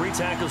 That's 3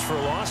 tackles for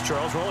a loss,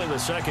 Charles. We're only in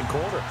the 2nd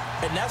quarter.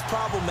 And that's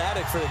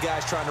problematic for the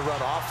guys trying to run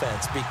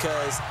offense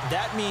because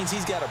that means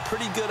he's got a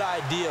pretty good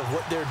idea of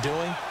what they're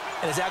doing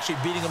and is actually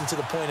beating them to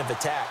the point of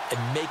attack and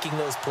making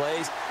those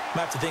plays.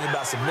 Might have to think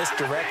about some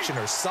misdirection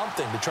or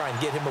something to try and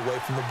get him away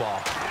from the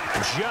ball.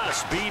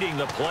 Just beating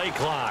the play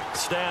clock.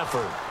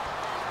 Stafford.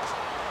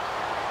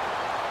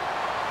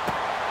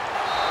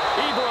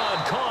 Ebron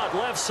caught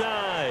left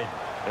side.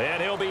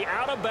 And he'll be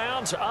out of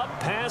bounds up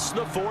past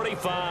the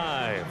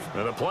 45.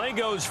 And the play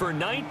goes for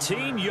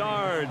 19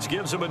 yards.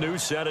 Gives him a new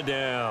set of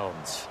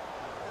downs.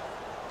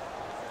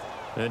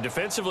 And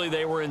defensively,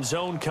 they were in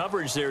zone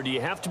coverage there. Do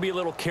you have to be a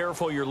little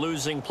careful? You're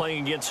losing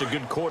playing against a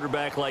good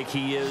quarterback like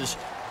he is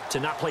to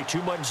not play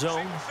too much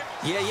zone?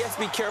 Yeah, you have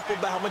to be careful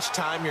about how much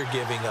time you're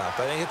giving up.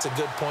 I think it's a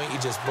good point you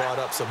just brought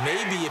up. So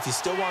maybe if you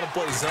still want to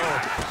play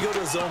zone, you go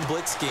to a zone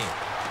blitz scheme.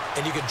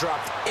 And you can drop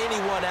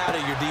anyone out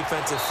of your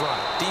defensive front,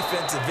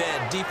 defensive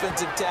end,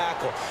 defensive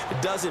tackle.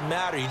 It doesn't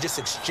matter. You just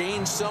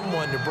exchange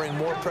someone to bring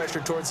more pressure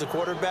towards the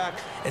quarterback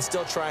and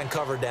still try and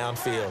cover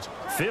downfield.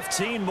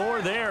 15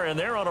 more there, and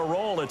they're on a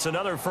roll. It's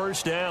another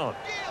 1st down.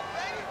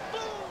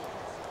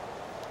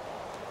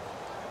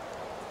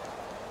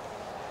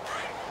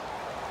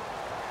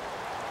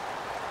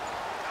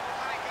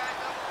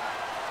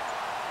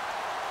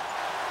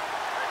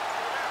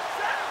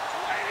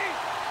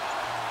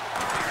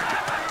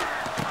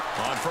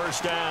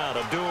 First down,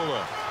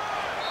 Abdullah.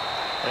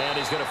 And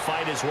he's going to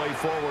fight his way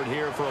forward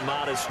here for a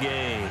modest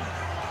gain.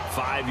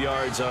 5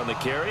 yards on the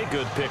carry.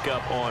 Good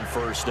pickup on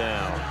 1st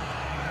down.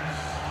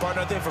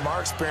 Partner, I think from our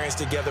experience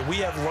together, we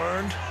have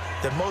learned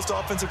that most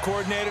offensive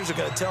coordinators are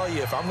going to tell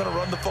you if I'm going to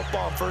run the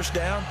football on 1st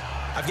down,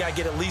 I've got to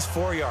get at least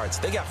 4 yards.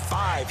 They got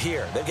 5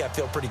 here. They've got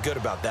to feel pretty good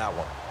about that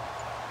one.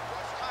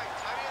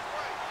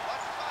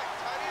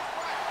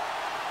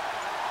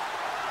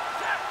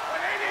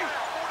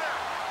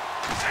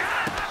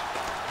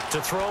 To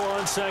throw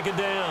on 2nd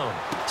down.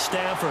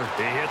 Stafford.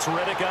 He hits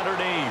Riddick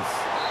underneath.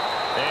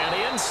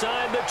 And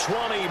inside the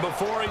 20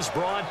 before he's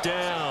brought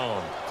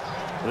down.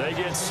 They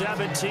get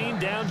 17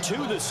 down to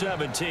the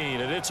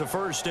 17, and it's a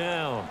 1st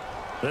down.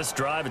 This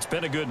drive, it's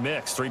been a good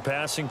mix. 3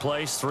 passing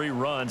plays, 3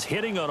 runs,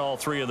 hitting on all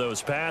 3 of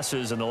those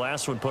passes, and the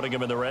last one putting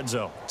him in the red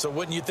zone. So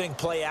wouldn't you think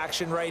play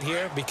action right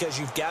here? Because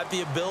you've got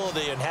the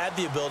ability and had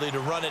the ability to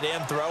run it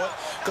and throw it.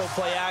 Go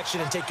play action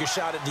and take your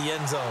shot at the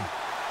end zone.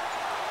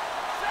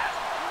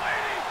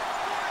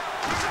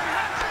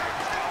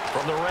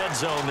 From the red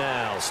zone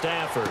now,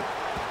 Stafford.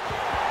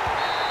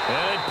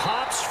 And it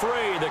pops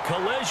free. The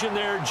collision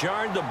there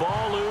jarred the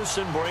ball loose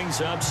and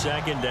brings up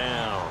 2nd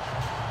down.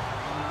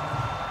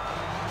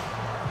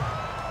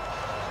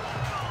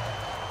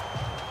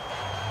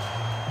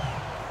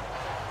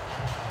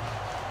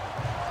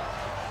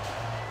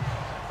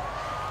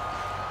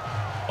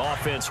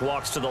 Offense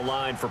walks to the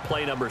line for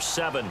play number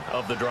 7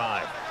 of the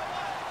drive.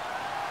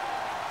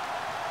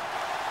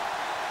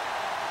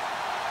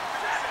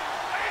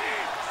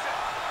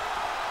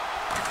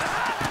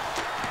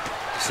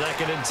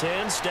 Second and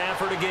 10,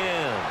 Stafford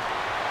again.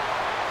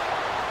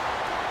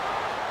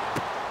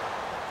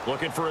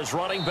 Looking for his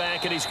running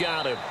back, and he's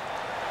got him.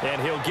 And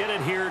he'll get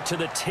it here to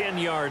the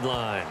 10-yard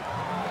line.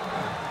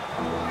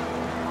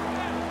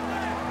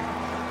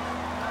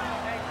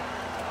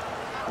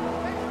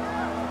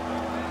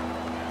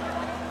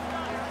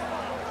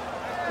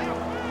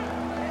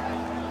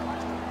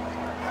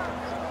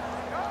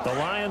 The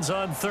Lions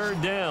on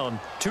third down,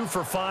 2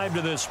 for 5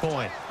 to this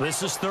point.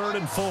 This is 3rd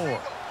and 4.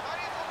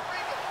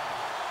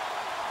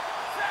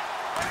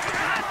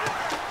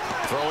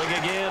 Throwing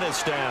again is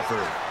Stafford.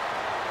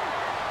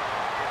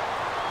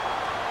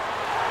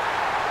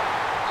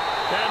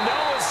 And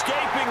no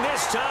escaping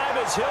this time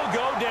as he'll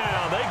go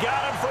down. They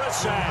got him for a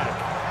sack.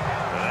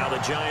 Now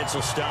the Giants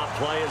will stop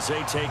play as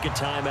they take a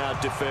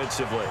timeout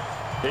defensively.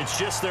 It's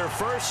just their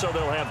first, so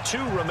they'll have 2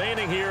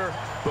 remaining here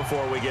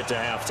before we get to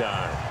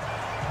halftime.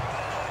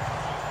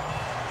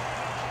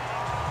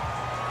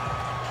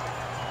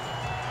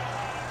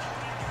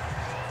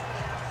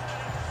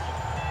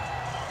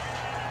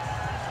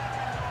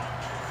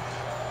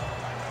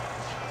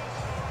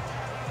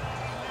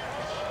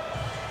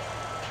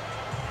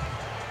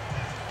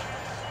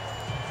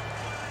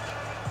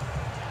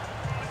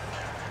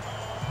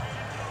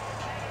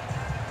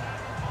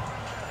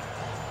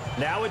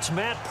 Now it's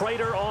Matt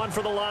Prater on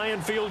for the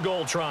Lion field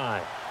goal try.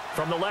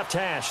 From the left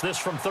hash, this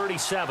from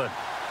 37.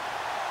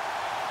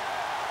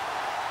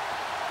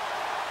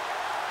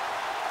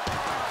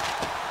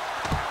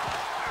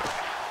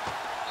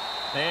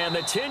 And the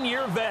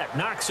 10-year vet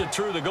knocks it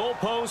through the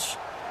goalpost.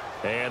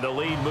 And the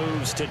lead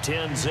moves to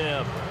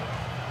 10-zip.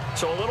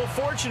 So a little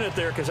fortunate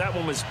there because that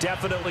one was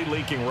definitely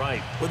leaking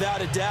right.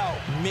 Without a doubt.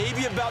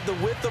 Maybe about the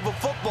width of a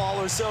football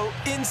or so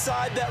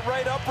inside that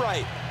right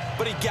upright.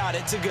 But he got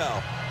it to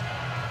go.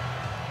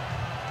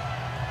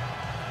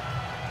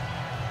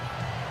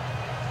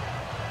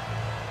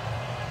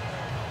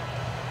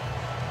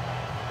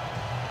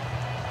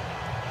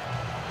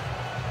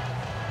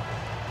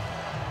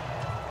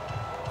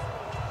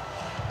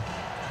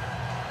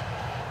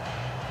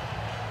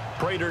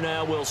 Prater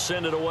now will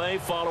send it away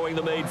following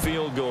the made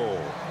field goal.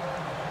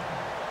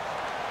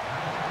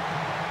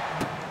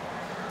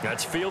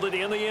 That's fielded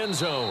in the end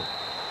zone.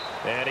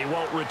 And he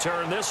won't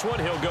return this one.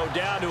 He'll go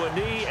down to a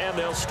knee, and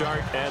they'll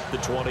start at the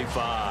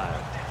 25.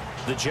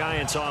 The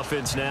Giants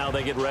offense now,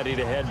 they get ready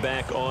to head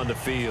back on the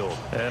field.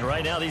 And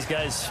right now these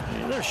guys,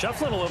 they're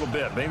shuffling a little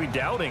bit, maybe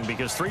doubting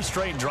because 3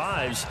 straight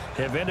drives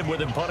have ended with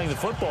them punting the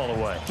football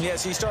away. Yeah,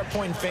 so you start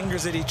pointing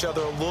fingers at each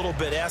other a little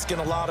bit, asking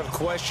a lot of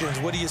questions.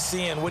 What are you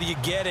seeing? What are you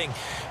getting?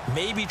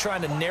 Maybe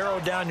trying to narrow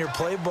down your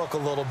playbook a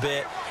little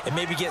bit and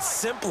maybe get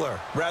simpler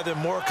rather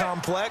than more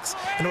complex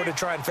in order to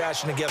try and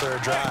fashion together a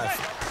drive.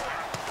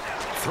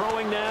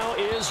 Throwing now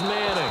is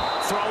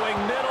Manning.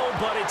 Throwing middle,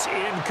 but it's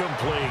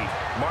incomplete.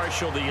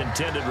 Marshall, the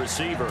intended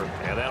receiver,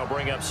 and that'll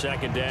bring up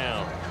 2nd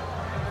down.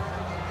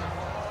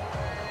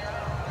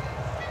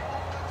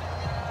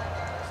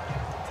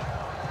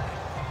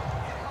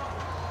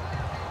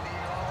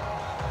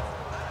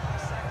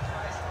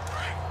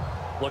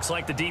 Looks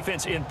like the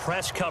defense in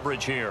press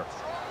coverage here.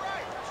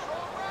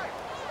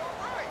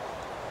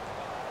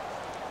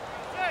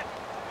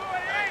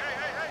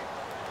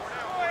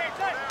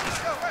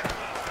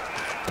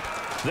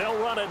 They'll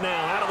run it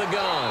now out of the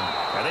gun.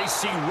 And they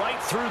see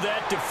right through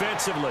that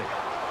defensively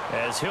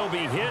as he'll be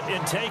hit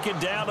and taken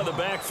down to the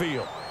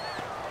backfield.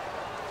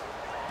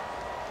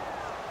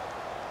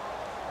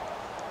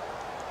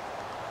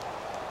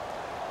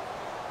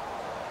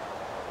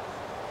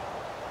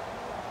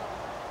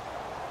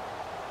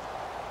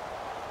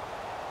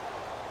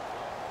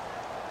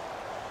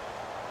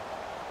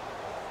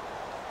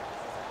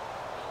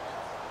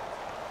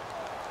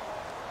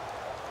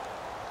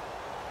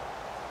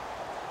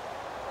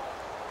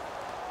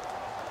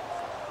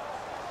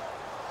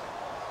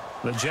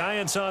 The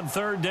Giants on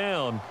 3rd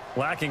down,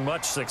 lacking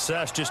much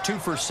success, just 2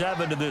 for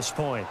 7 to this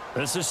point.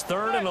 This is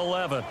 3rd and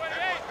 11.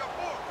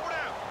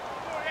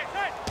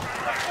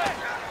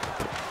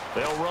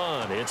 They'll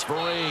run. It's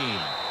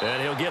Vereen.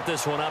 And he'll get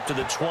this one up to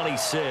the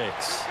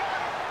 26.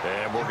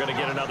 And we're going to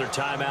get another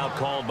timeout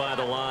called by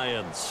the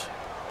Lions.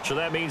 So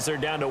that means they're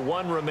down to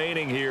 1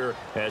 remaining here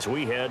as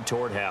we head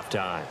toward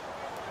halftime.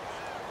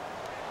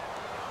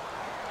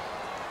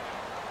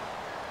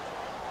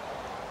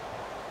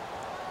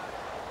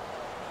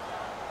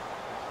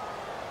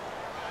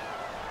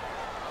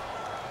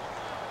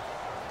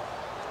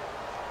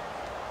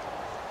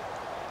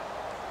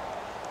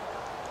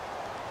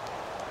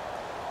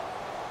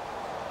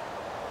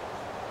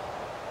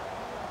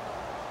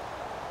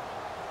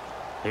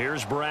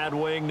 Here's Brad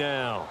Wing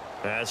now,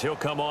 as he'll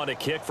come on to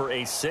kick for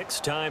a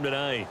 6th time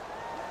tonight.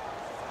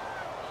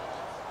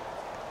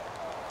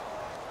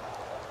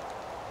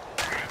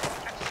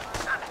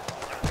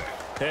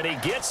 And he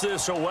gets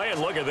this away,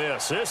 and look at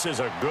this. This is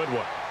a good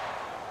one.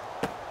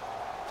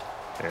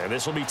 And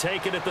this will be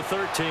taken at the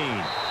 13.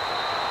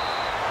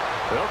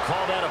 They'll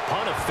call that a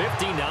punt of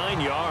 59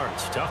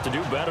 yards. Tough to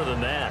do better than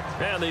that.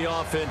 And the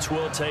offense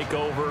will take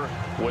over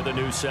with a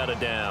new set of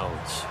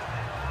downs.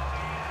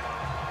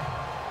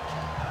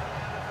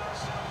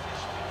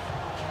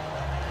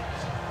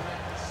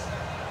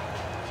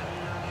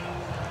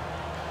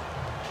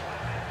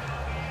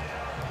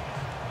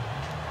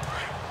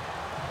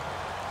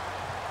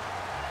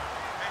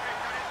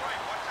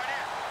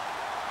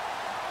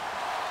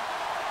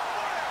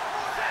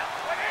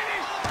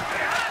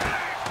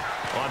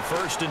 On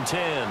 1st and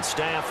 10,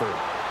 Stafford.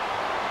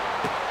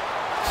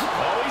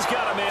 Oh, he's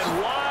got a man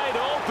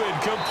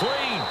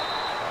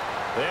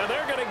And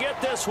they're going to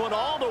get this one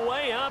all the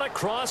way out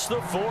across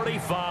the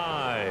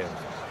 45.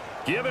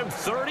 Give him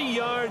 30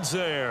 yards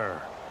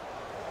there.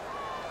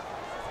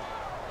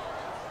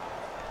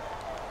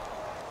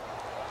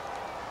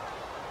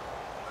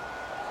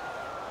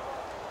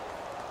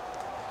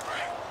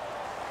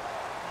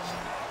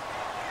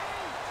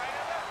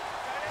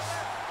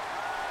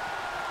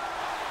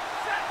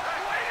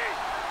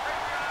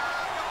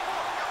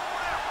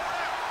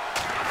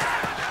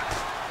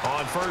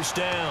 On first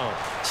down,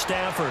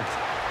 Stafford.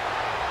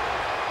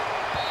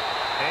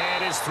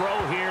 And his throw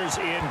here's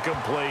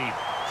incomplete.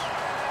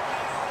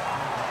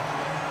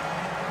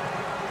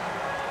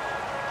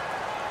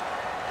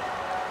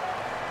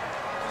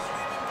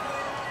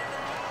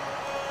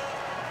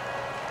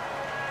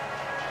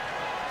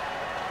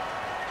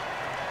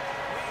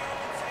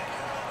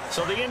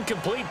 So the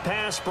incomplete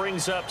pass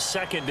brings up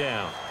second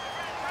down.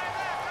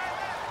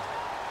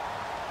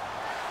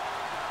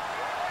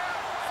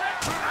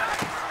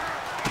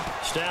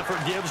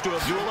 Stafford gives to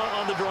Abdullah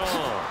on the draw.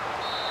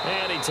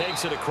 And he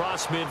takes it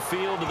across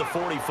midfield to the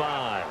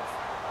 45.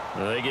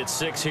 They get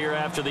 6 here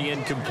after the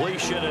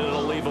incompletion, and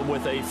it'll leave them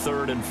with a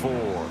 3rd and 4.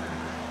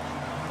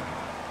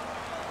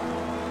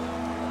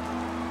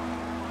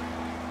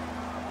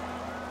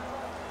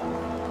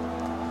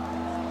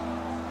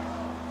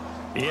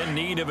 In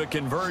need of a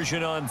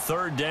conversion on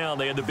 3rd down.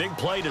 They had the big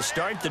play to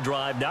start the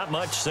drive. Not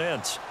much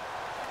sense.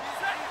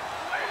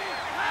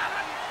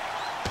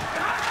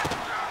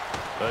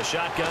 A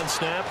shotgun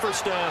snap for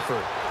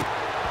Stafford.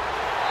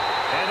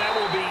 And that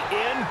will be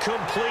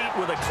incomplete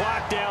with a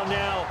clock down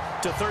now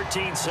to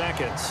 13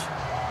 seconds.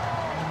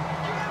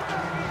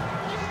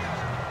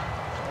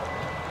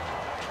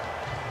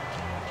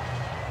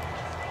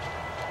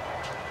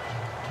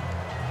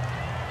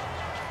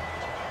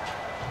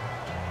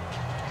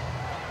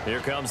 Here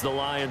comes the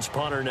Lions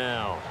punter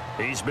now.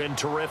 He's been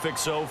terrific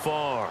so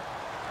far.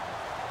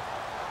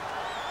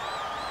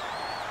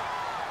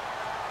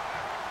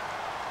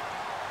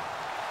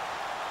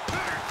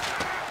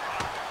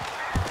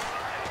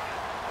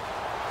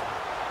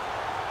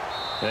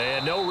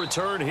 And no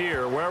return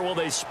here. Where will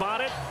they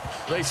spot it?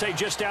 They say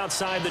just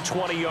outside the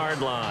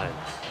 20-yard line.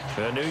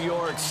 And New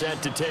York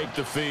set to take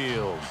the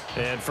field.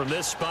 And from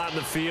this spot in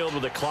the field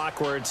with the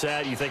clock where it's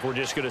at, you think we're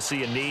just going to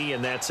see a knee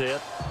and that's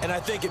it? And I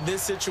think in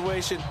this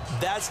situation,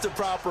 that's the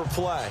proper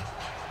play.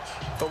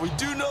 But we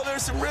do know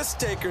there's some risk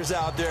takers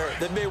out there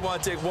that may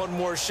want to take one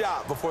more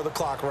shot before the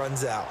clock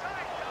runs out.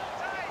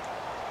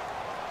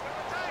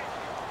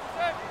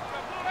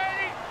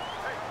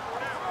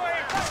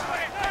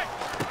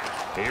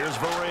 Here's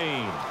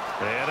Vereen.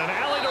 And an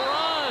alley to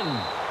run.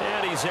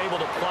 And he's able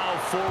to plow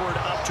forward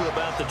up to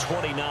about the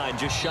 29,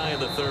 just shy of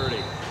the 30.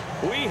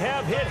 We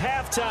have hit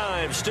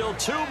halftime. Still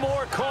 2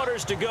 more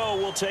quarters to go.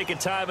 We'll take a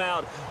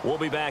timeout. We'll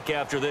be back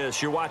after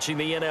this. You're watching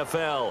the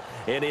NFL,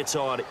 and it's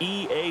on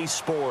EA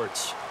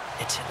Sports.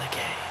 It's in the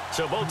game.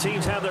 So both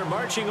teams have their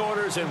marching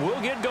orders, and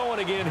we'll get going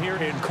again here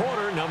in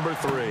quarter number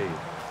 3.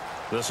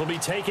 This will be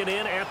taken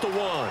in at the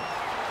 1.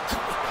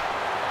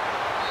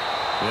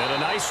 And a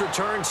nice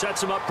return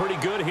sets him up pretty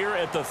good here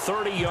at the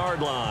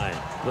 30-yard line.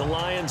 The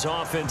Lions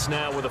offense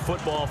now with a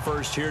football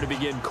first here to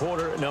begin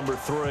quarter number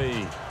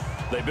 3.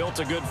 They built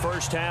a good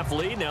first-half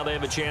lead. Now they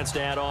have a chance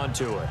to add on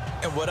to it.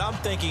 And what I'm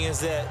thinking is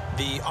that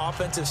the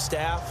offensive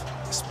staff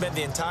spent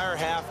the entire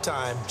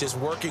halftime just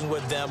working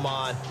with them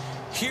on,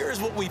 here's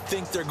what we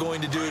think they're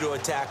going to do to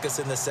attack us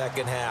in the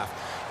second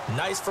half.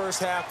 Nice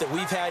first half that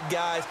we've had,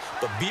 guys,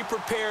 but be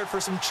prepared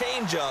for some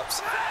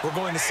change-ups. We're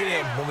going to see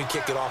them when we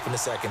kick it off in the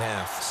second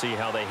half. See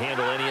how they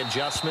handle any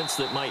adjustments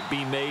that might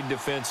be made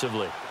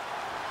defensively.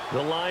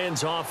 The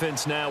Lions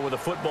offense now with a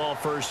football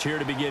first here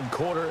to begin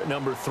quarter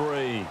number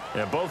 3.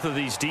 And both of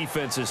these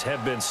defenses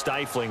have been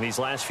stifling these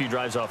last few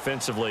drives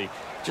offensively.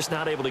 Just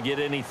not able to get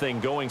anything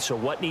going, so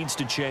what needs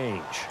to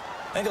change?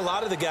 I think a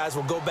lot of the guys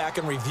will go back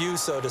and review,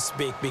 so to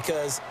speak,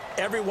 because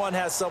everyone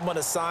has someone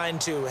assigned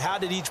to how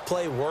did each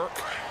play work.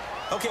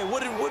 Okay,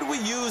 what did we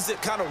use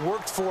that kind of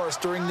worked for us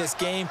during this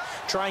game?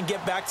 Try and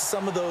get back to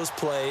some of those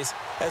plays,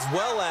 as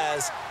well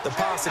as the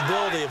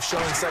possibility of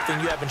showing something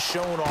you haven't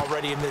shown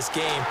already in this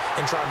game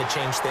and trying to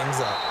change things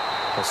up.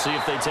 We'll see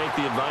if they take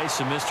the advice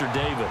of Mr.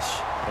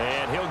 Davis.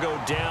 And he'll go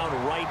down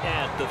right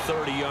at the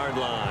 30-yard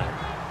line.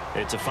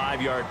 It's a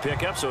 5-yard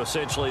pickup, so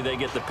essentially they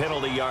get the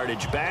penalty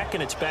yardage back,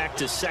 and it's back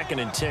to 2nd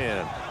and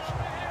 10.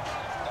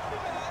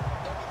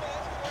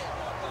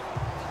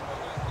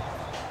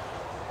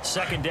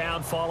 Second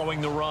down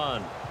following the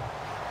run.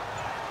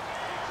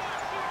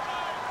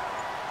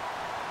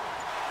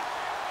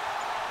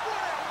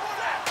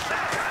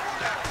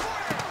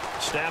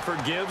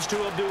 Stafford gives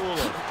to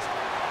Abdullah.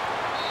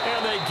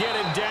 And they get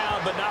him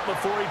down, but not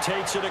before he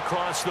takes it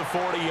across the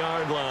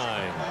 40-yard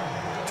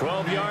line.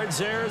 12 yards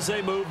there as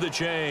they move the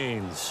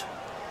chains.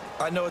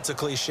 I know it's a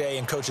cliche,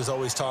 and coaches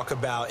always talk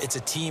about it's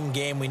a team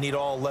game. We need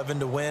all 11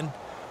 to win.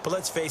 But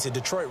let's face it,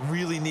 Detroit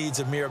really needs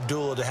Amir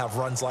Abdullah to have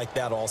runs like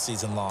that all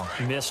season long.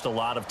 Missed a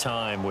lot of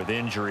time with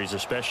injuries,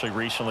 especially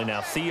recently.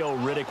 Now, Theo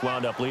Riddick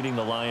wound up leading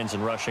the Lions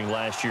in rushing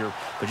last year,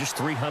 but just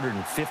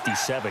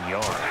 357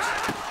 yards.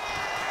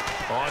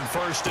 On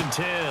 1st and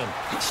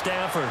 10,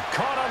 Stafford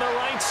caught on the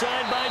right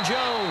side by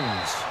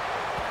Jones.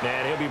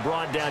 And he'll be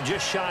brought down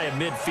just shy of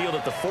midfield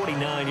at the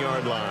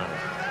 49-yard line.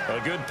 A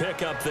good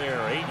pickup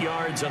there, 8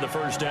 yards on the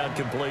first down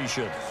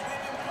completion.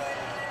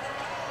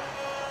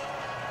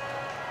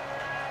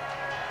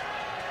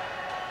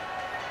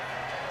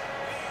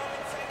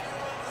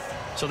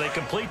 So they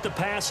complete the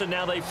pass, and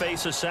now they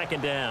face a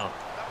second down.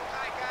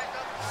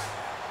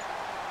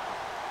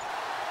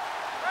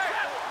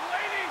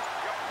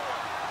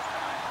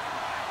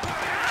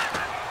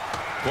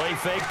 Play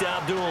fake to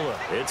Abdullah.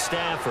 It's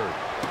Stafford.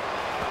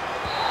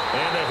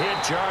 And the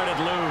hit jarred it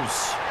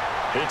loose.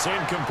 It's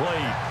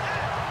incomplete.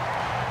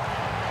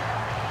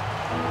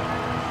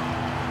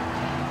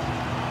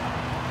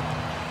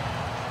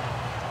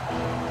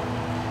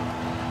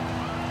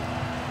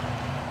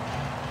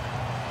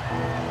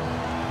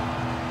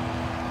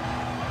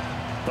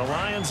 The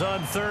Lions on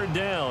 3rd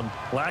down,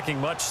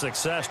 lacking much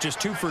success, just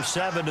 2 for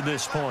 7 to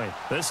this point.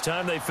 This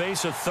time they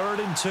face a 3rd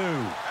and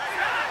 2.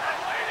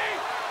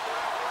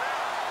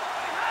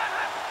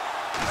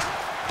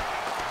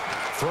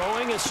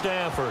 Throwing is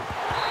Stafford.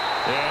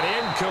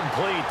 And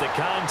incomplete. The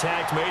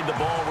contact made the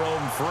ball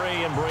roam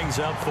free and brings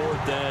up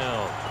 4th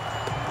down.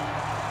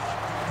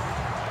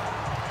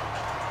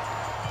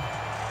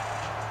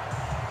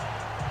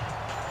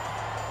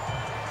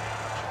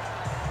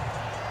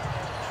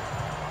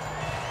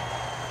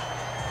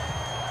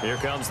 Here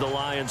comes the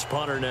Lions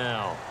punter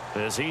now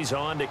as he's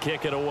on to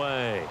kick it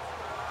away.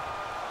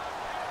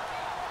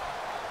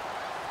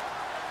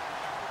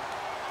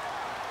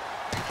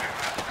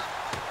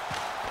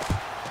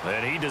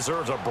 And he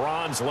deserves a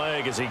bronze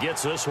leg as he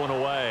gets this one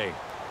away.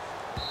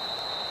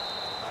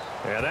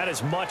 And that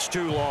is much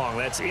too long.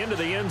 That's into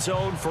the end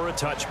zone for a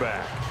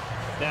touchback.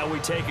 Now we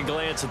take a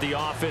glance at the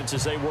offense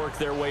as they work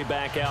their way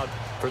back out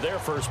for their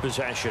first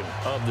possession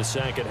of the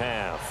second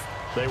half.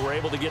 They were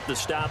able to get the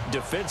stop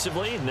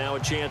defensively. Now a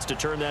chance to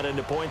turn that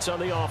into points on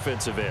the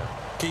offensive end.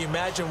 Can you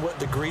imagine what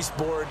the grease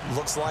board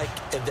looks like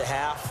at the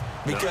half?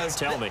 Because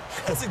tell me.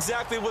 That's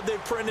exactly what they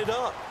printed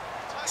up.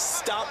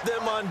 Stop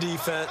them on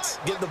defense,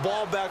 get the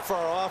ball back for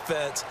our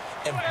offense,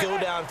 and go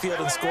downfield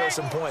and score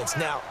some points.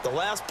 Now, the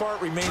last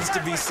part remains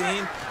to be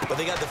seen, but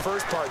they got the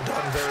first part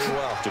done very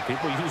well. Do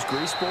people use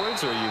grease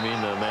boards, or you mean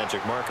the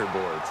magic marker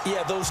boards?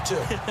 Yeah, those two.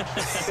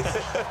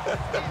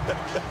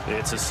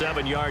 It's a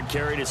 7-yard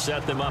carry to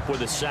set them up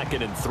with a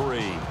 2nd and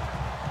 3.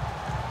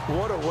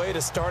 What a way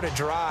to start a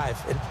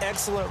drive. An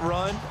excellent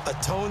run, a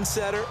tone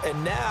setter,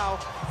 and now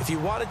if you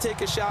want to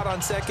take a shot on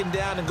 2nd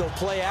down and go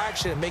play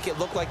action and make it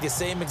look like the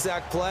same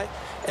exact play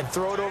and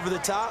throw it over the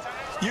top,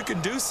 you can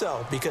do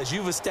so because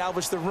you've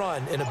established the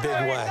run in a big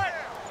way.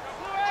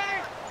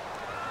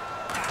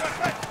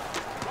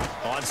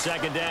 On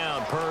 2nd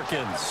down,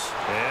 Perkins.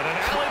 And an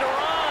alley to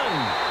run.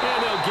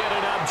 And they'll get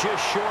it up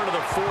just short of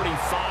the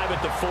 45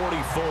 at the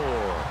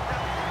 44.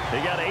 They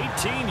got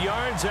 18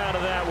 yards out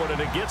of that one, and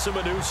it gets them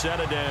a new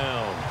set of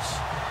downs.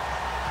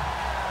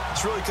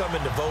 It's really come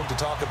into vogue to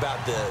talk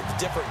about the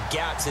different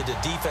gaps that the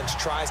defense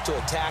tries to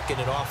attack in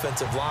an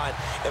offensive line.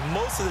 And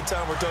most of the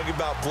time we're talking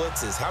about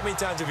blitzes. How many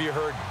times have you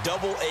heard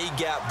double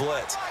A-gap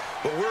blitz?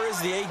 But where is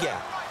the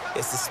A-gap?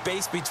 It's the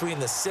space between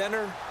the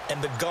center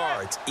and the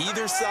guards,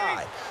 either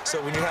side.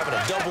 So when you're having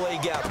a double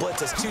A-gap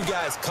blitz, that's 2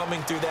 guys coming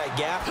through that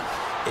gap.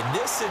 In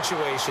this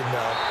situation,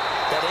 though,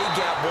 that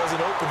A-gap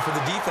wasn't open for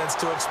the defense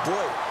to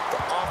exploit. The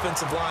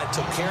offensive line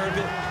took care of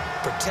it,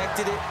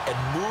 protected it, and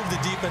moved the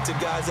defensive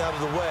guys out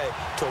of the way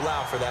to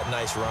allow for that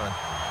nice run.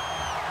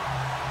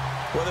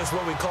 Whether it's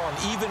what we call an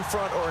even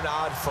front or an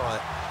odd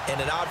front, and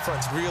an odd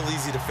front's real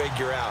easy to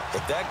figure out.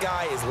 If that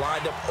guy is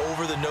lined up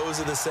over the nose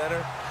of the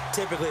center,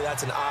 typically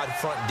that's an odd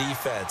front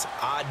defense.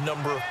 Odd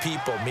number of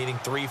people, meaning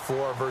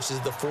 3-4 versus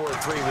the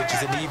 4-3, which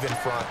is an even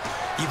front.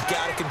 You've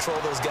got to control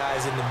those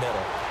guys in the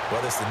middle.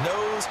 Whether it's the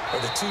nose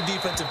or the 2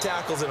 defensive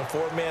tackles in a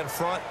 4-man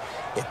front,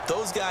 if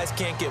those guys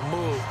can't get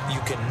moved, you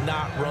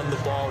cannot run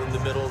the ball in the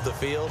middle of the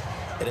field.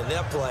 And in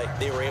that play,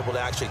 they were able to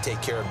actually take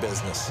care of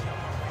business.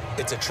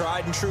 It's a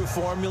tried and true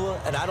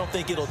formula, and I don't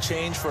think it'll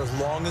change for as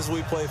long as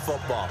we play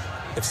football.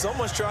 If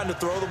someone's trying to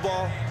throw the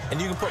ball and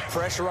you can put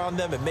pressure on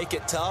them and make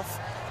it tough,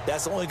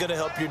 that's only going to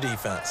help your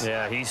defense.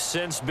 Yeah, he's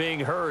since being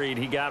hurried.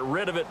 He got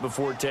rid of it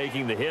before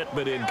taking the hit,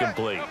 but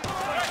incomplete.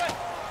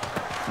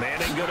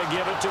 Manning going to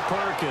give it to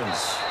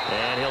Perkins.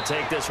 And he'll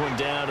take this one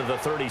down to the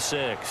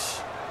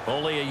 36.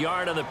 Only a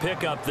yard on the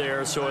pickup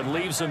there, so it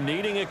leaves him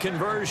needing a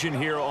conversion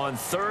here on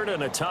 3rd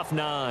and a tough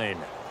 9.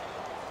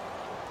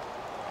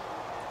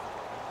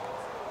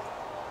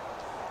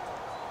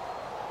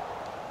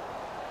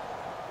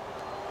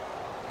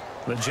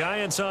 The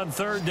Giants on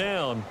 3rd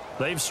down.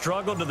 They've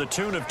struggled to the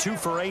tune of 2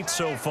 for 8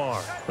 so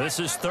far. This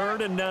is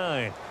 3rd and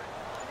 9.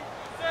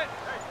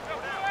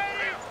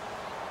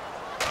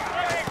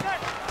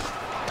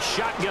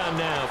 Shotgun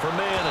now for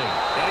Manning.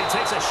 And he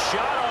takes a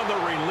shot on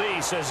the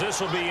release as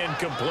this will be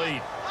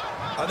incomplete.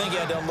 I think he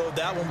had to unload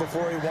that one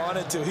before he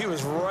wanted to. He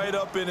was right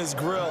up in his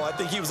grill. I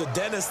think he was a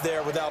dentist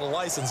there without a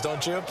license,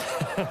 don't you?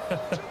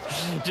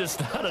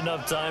 Just not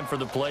enough time for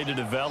the play to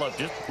develop.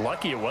 Just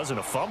lucky it wasn't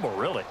a fumble,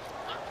 really.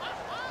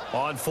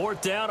 On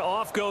fourth down,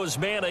 off goes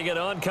Manning, and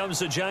on comes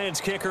the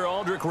Giants kicker,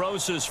 Aldrich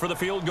Rosas, for the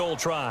field goal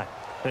try.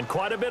 And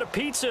quite a bit of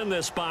pizza in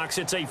this box.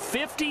 It's a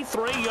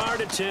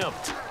 53-yard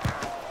attempt.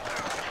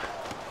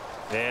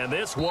 And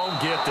this won't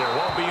get there.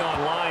 Won't be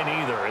on line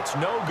either. It's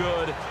no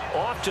good.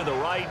 Off to the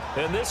right.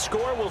 And this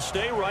score will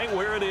stay right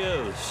where it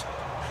is.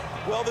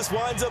 Well, this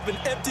winds up an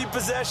empty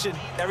possession.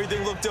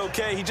 Everything looked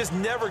okay. He just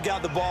never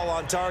got the ball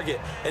on target.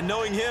 And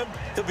knowing him,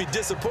 he'll be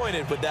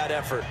disappointed with that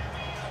effort.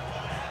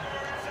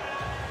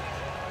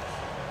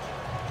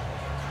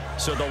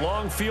 So the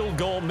long field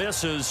goal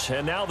misses,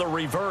 and now the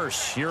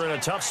reverse. You're in a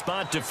tough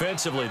spot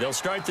defensively. They'll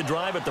start the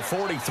drive at the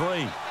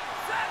 43.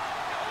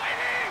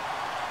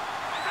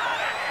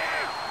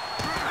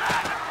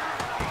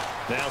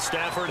 Now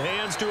Stafford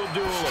hands to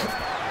Abdullah.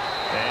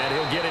 And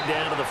he'll get it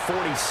down to the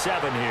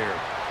 47 here.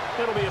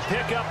 It'll be a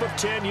pickup of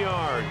 10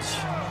 yards.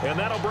 And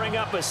that'll bring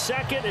up a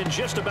second and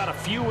just about a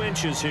few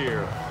inches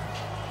here.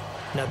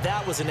 Now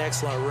that was an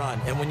excellent run.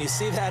 And when you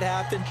see that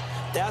happen,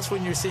 that's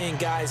when you're seeing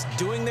guys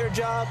doing their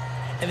job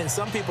and then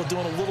some people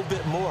doing a little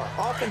bit more.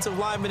 Offensive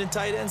linemen and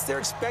tight ends, they're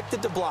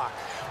expected to block.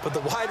 But the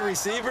wide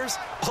receivers,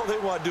 all they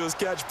want to do is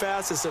catch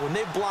passes. So when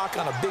they block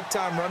on a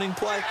big-time running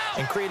play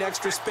and create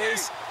extra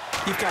space,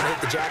 you've kind of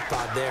hit the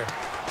jackpot there.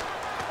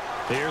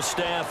 Here's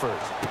Stafford.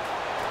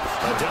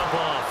 A dump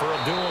off for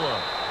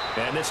Abdullah.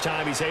 And this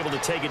time he's able to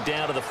take it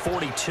down to the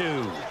 42.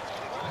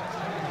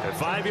 And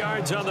 5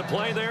 yards on the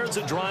play there as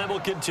the drive will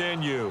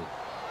continue.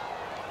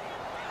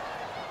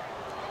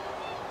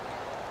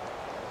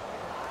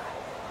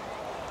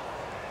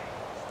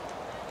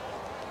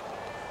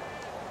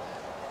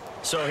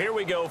 So here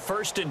we go,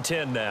 1st and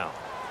 10 now.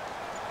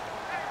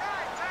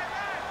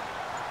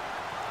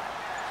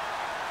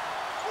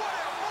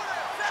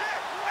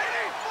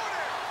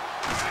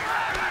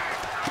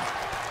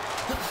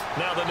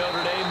 Now the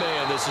Notre Dame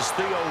man, this is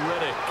Theo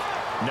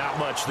Riddick. Not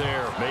much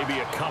there, maybe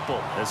a couple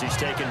as he's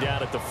taken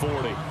down at the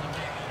 40.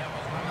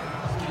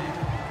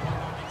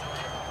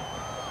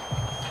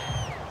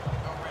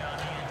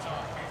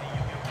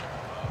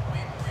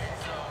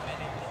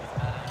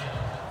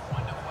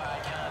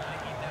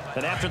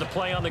 And after the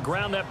play on the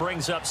ground, that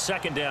brings up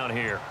 2nd down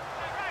here.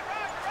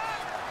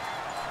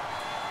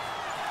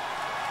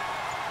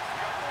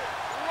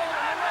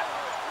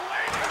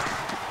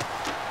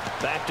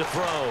 Back to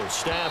throw,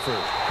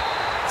 Stafford.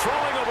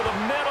 Throwing over the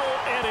middle,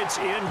 and it's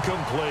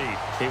incomplete.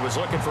 He was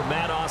looking for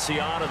Matt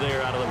Asiata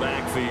there out of the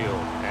backfield,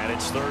 and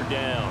it's 3rd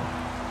down.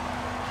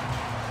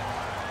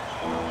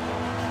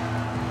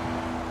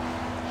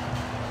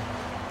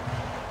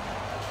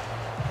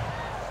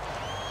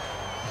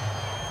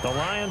 The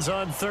Lions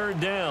on 3rd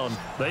down.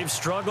 They've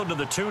struggled to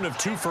the tune of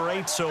 2 for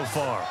 8 so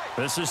far.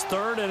 This is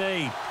 3rd and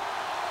 8.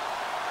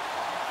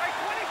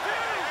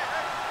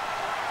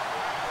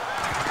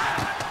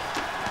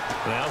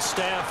 Now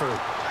Stafford.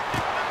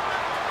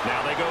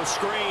 Now they go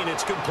screen.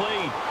 It's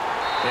complete.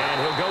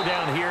 And he'll go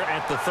down here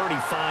at the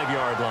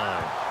 35-yard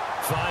line.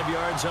 5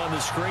 yards on the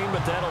screen,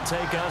 but that'll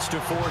take us to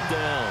 4th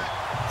down.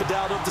 They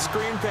dialed up the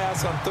screen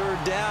pass on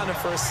 3rd down, and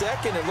for a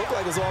second it looked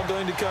like it was all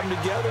going to come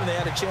together, and they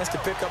had a chance to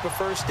pick up a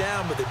 1st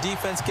down, but the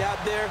defense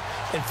got there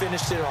and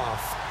finished it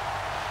off.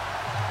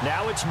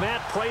 Now it's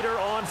Matt Prater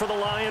on for the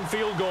Lion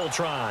field goal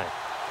try.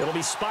 It'll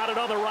be spotted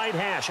on the right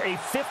hash, a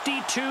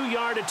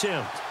 52-yard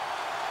attempt.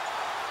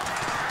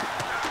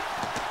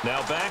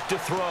 Now back to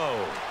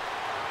throw.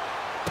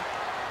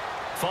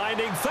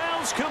 Finding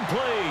fouls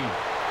complete.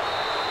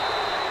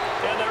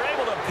 And they're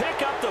able to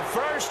pick up the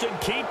 1st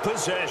and keep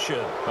possession.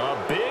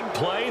 A big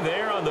play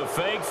there on the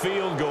fake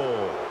field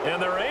goal.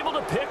 And they're able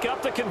to pick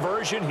up the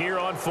conversion here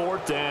on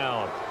 4th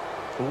down.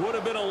 Would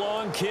have been a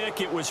long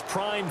kick. It was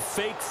prime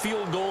fake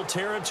field goal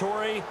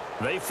territory.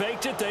 They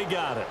faked it. They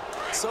got it.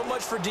 So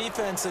much for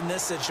defense in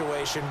this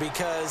situation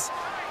because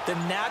the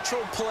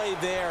natural play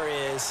there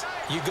is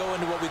you go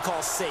into what we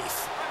call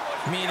safe,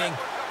 meaning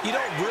you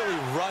don't really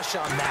rush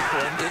on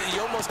that one.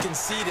 You almost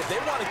concede it. They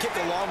want to kick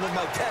a long one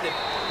like that.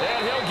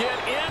 And he'll get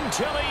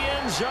into the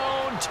end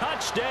zone.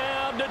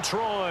 Touchdown,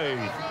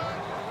 Detroit.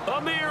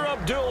 Amir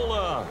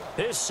Abdullah,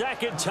 his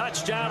 2nd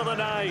touchdown of the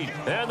night.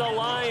 And the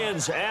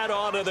Lions add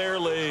on to their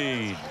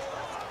lead.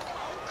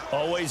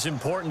 Always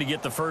important to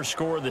get the first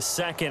score of the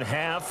second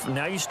half.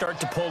 Now you start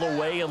to pull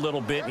away a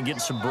little bit and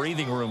get some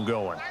breathing room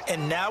going.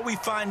 And now we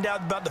find out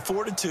about the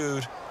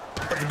fortitude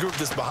of the group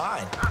that's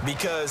behind,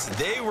 because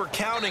they were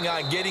counting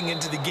on getting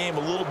into the game a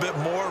little bit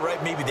more,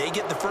 right? Maybe they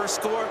get the first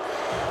score.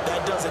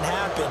 That doesn't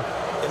happen.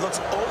 It looks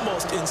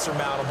almost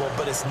insurmountable,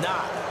 but it's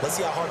not. Let's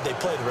see how hard they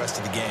play the rest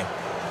of the game.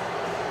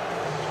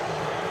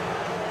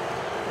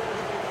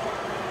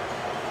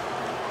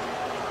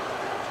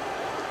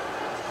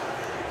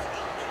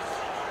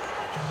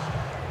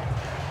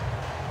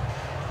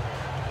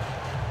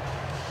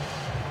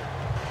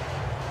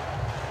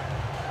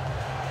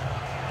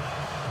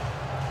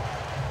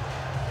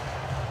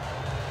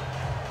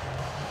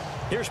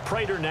 Here's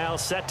Prater now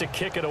set to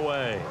kick it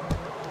away.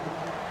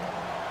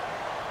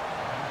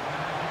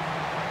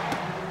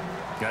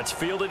 That's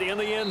fielded in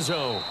the end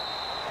zone.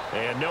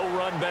 And no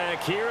run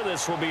back here.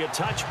 This will be a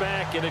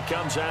touchback, and it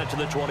comes out to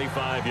the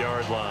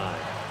 25-yard line.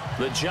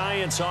 The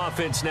Giants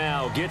offense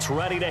now gets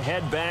ready to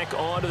head back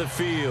onto the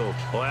field.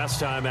 Last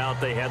time out,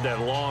 they had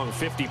that long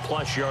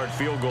 50-plus yard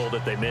field goal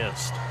that they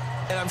missed.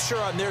 And I'm sure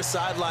on their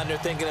sideline, they're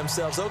thinking to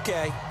themselves,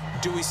 okay,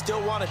 do we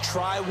still want to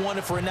try one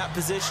if we're in that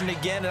position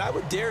again? And I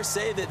would dare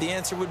say that the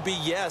answer would be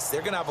yes.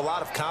 They're going to have a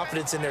lot of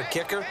confidence in their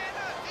kicker.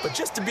 But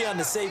just to be on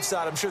the safe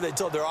side, I'm sure they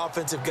told their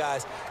offensive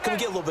guys, can we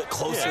get a little bit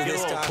closer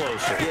this time?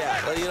 Closer.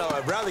 Yeah, well, you know,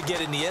 I'd rather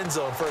get in the end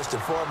zone first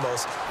and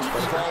foremost.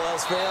 But if all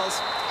else fails,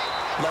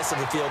 less of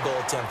a field goal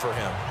attempt for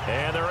him.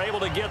 And they're able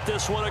to get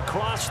this one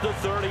across the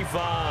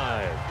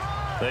 35.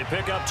 They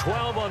pick up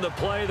 12 on the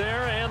play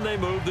there, and they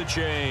move the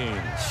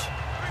chains.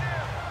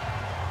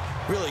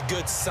 Really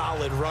good,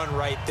 solid run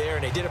right there,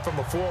 and they did it from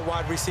a 4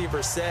 wide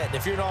receiver set. And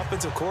if you're an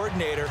offensive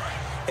coordinator,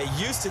 they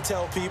used to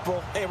tell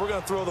people, hey, we're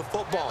going to throw the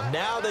football.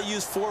 Now they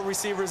use 4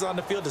 receivers on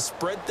the field to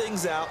spread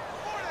things out,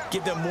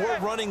 give them more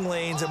running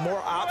lanes and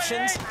more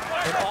options.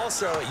 And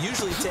also, it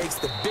usually takes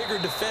the bigger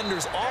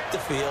defenders off the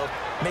field,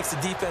 makes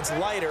the defense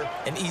lighter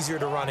and easier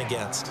to run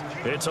against.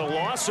 It's a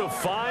loss of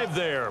 5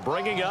 there,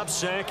 bringing up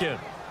second.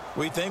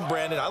 We think,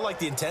 Brandon, I like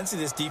the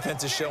intensity this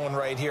defense is showing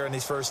right here in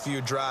these first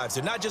few drives.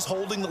 They're not just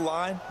holding the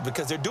line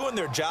because they're doing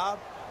their job,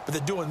 but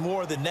they're doing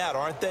more than that,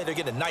 aren't they? They're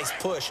getting a nice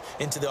push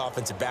into the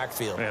offensive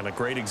backfield. And a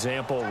great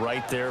example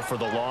right there for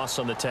the loss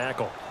on the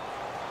tackle.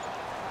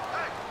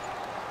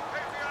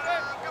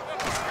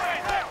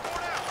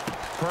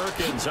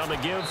 Perkins on the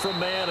give from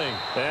Manning.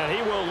 And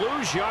he will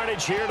lose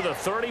yardage here to the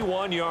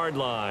 31-yard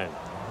line.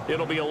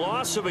 It'll be a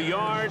loss of a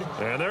yard,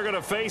 and they're going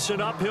to face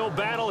an uphill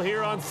battle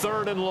here on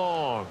 3rd and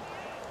long.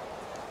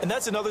 And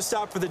that's another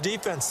stop for the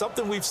defense,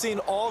 something we've seen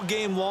all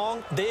game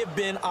long. They have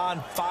been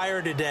on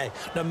fire today.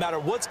 No matter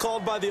what's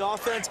called by the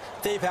offense,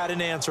 they've had an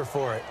answer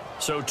for it.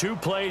 So 2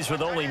 plays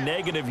with only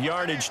negative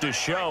yardage to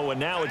show, and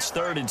now it's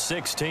 3rd and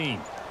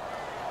 16.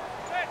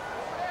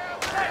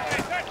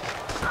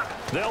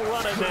 They'll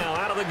run it now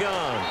out of the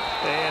gun.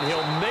 And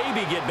he'll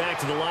maybe get back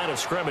to the line of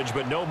scrimmage,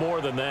 but no more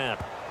than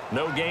that.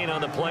 No gain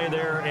on the play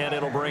there, and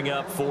it'll bring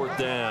up 4th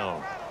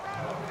down.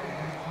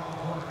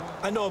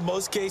 I know in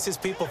most cases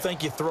people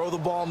think you throw the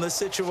ball in this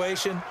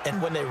situation,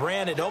 and when they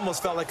ran, it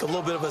almost felt like a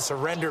little bit of a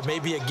surrender,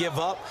 maybe a give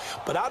up.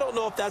 But I don't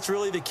know if that's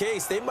really the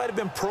case. They might have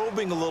been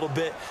probing a little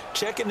bit,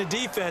 checking the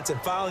defense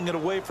and filing it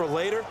away for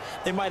later.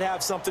 They might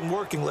have something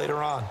working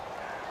later on.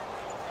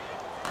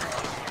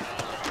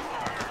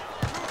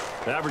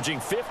 Averaging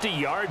 50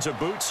 yards a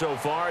boot so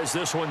far as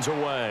this one's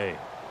away.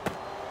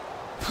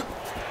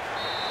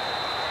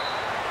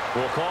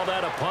 We'll call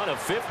that a punt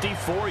of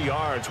 54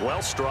 yards.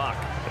 Well struck.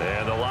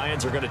 And the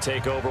Lions are going to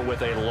take over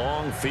with a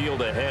long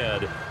field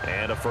ahead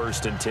and a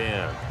 1st and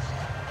 10.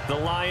 The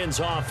Lions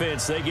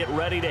offense, they get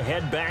ready to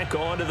head back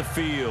onto the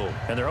field.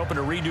 And they're hoping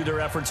to redo their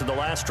efforts in the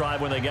last drive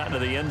when they got into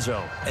the end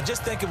zone. And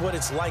just think of what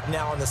it's like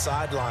now on the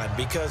sideline,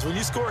 because when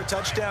you score a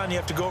touchdown, you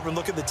have to go over and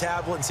look at the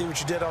tablet and see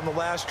what you did on the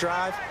last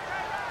drive.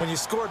 When you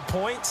scored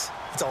points,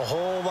 it's a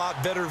whole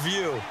lot better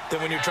view than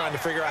when you're trying to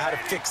figure out how to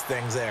fix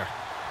things there.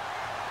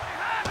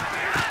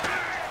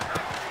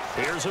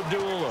 Here's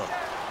Abdullah.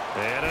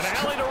 And an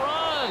alley to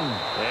run.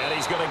 And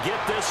he's going to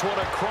get this one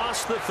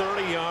across the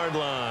 30-yard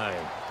line.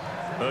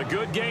 A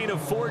good gain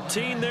of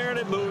 14 there, and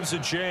it moves the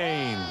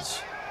chains.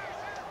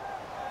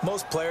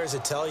 Most players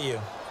would tell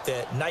you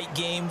that night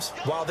games,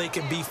 while they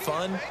can be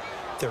fun,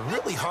 they're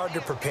really hard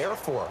to prepare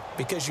for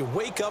because you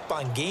wake up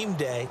on game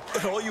day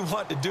and all you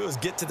want to do is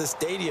get to the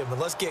stadium and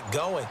let's get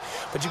going.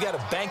 But you got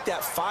to bank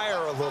that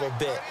fire a little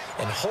bit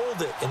and hold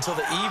it until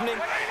the evening.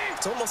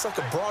 It's almost like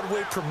a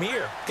Broadway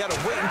premiere. Got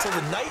to wait until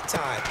the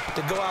nighttime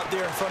to go out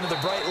there in front of the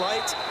bright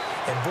lights.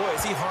 And boy,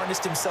 has he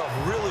harnessed himself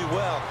really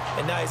well,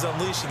 and now he's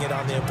unleashing it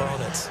on the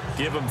opponents.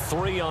 Give him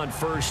 3 on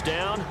 1st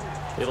down.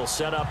 It'll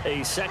set up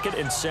a 2nd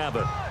and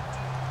 7.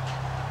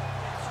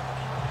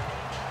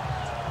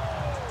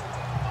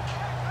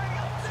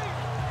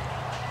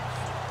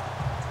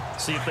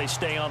 See if they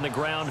stay on the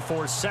ground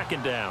for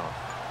 2nd down.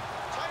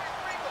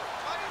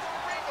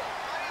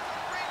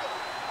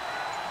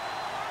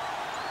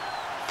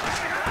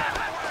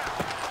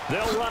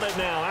 They'll run it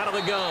now out of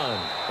the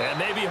gun. And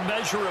maybe a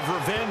measure of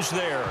revenge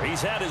there.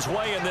 He's had his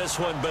way in this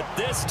one, but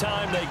this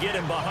time they get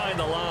him behind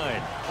the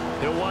line.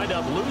 He'll wind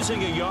up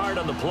losing a yard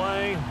on the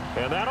play,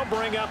 and that'll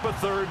bring up a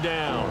 3rd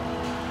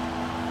down.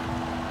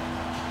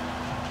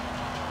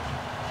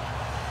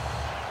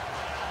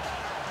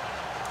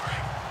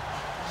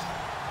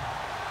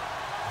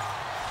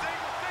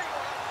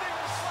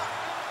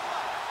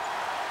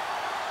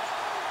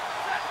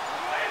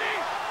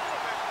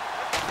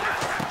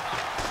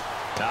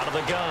 Out of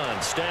the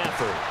gun,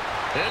 Stafford.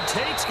 And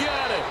Tate's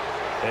got it.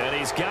 And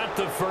he's got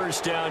the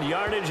 1st down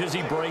yardage as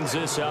he brings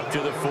this up to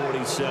the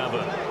 47.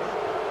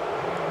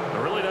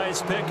 A really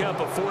nice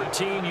pickup of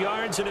 14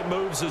 yards, and it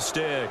moves the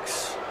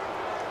sticks.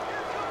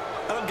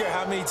 I don't care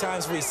how many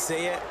times we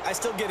see it. I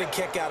still get a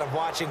kick out of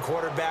watching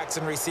quarterbacks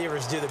and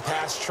receivers do the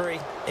pass tree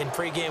in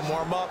pregame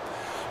warm-up.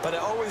 But I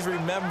always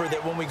remember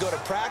that when we go to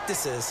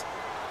practices,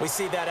 we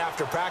see that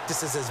after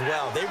practices as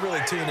well. They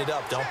really tune it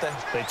up, don't they?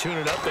 They tune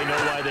it up. They know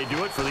why they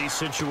do it for these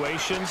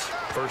situations.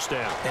 First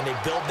down. And they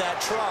build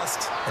that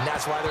trust, and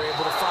that's why they're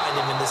able to find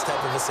him in this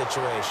type of a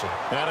situation.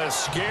 And a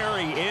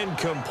scary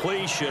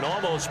incompletion,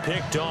 almost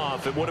picked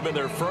off. It would have been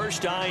their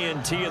first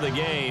INT of the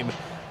game.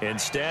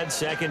 Instead,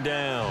 second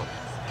down.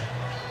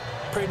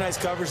 Pretty nice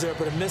coverage there,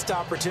 but a missed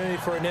opportunity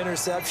for an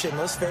interception.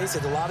 Let's face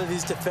it, a lot of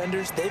these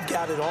defenders, they've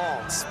got it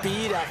all.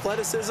 Speed,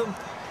 athleticism,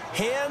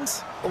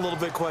 hands, a little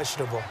bit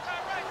questionable.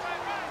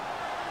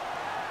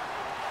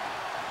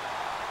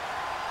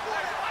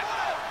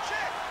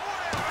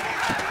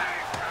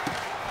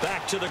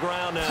 Back to the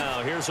ground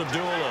now. Here's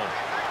Abdullah.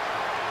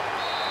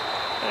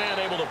 And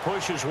able to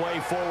push his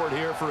way forward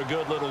here for a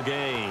good little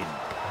gain.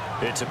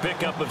 It's a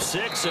pickup of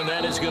 6, and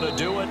that is going to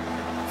do it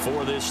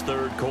for this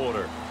third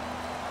quarter.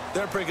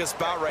 They're in a pretty good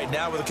spot right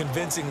now with a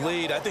convincing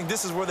lead. I think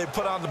this is where they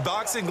put on the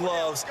boxing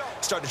gloves,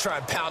 start to try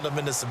and pound them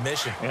into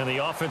submission. And the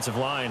offensive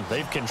line,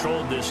 they've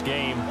controlled this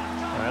game.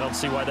 I don't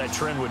see why that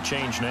trend would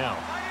change now.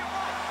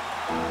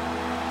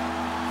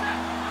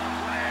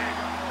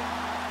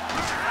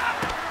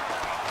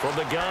 From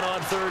the gun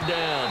on third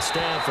down,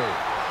 Stafford.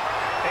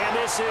 And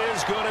this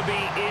is going to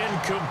be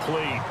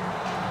incomplete.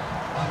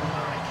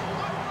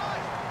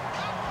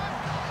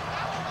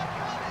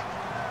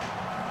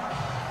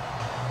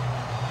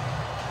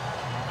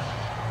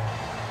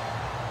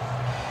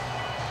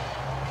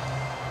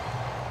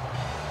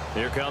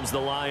 Here comes the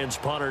Lions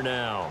punter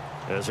now,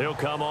 as he'll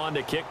come on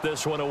to kick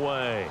this one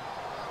away.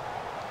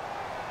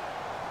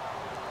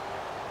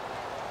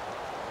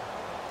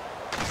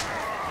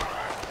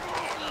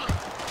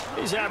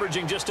 He's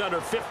averaging just under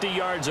 50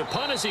 yards a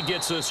punt as he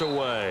gets this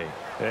away.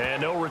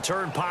 And no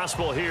return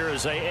possible here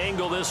as they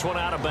angle this one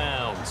out of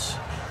bounds.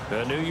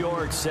 New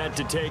York set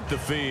to take the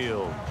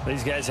field.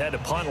 These guys had to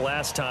punt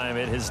last time.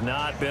 It has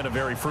not been a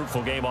very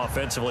fruitful game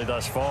offensively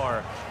thus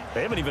far.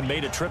 They haven't even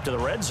made a trip to the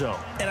red zone.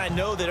 And I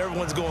know that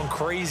everyone's going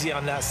crazy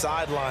on that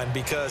sideline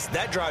because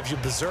that drives you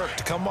berserk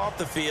to come off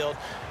the field,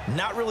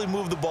 not really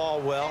move the ball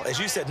well. As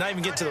you said, not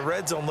even get to the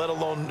red zone, let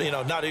alone,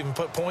 not even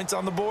put points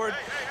on the board.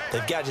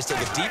 They've got to just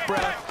take a deep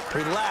breath,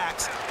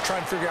 relax, try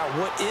and figure out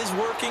what is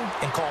working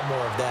and call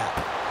more of that.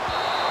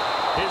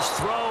 His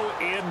throw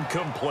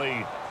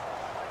incomplete.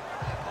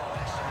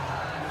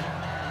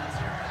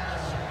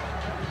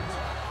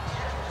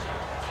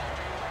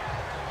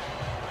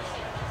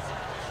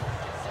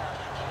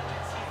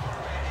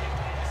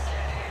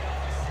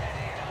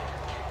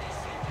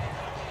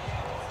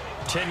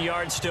 Ten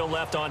yards still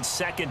left on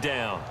second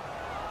down.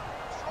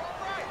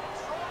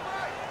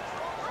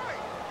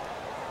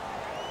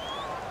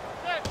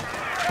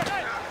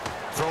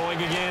 Throwing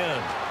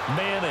again.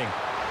 Manning.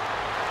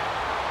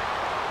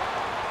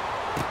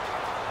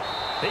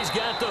 He's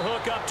got the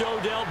hook up to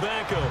Odell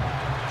Beckham.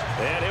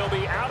 And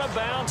he'll be out of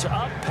bounds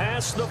up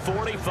past the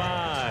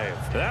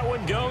 45. That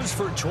one goes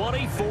for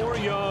 24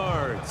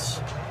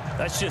 yards.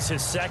 That's just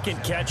his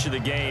second catch of the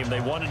game. They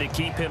wanted to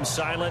keep him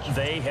silent.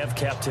 They have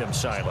kept him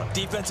silent.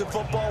 Defensive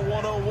football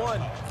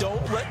 101.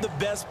 Don't let the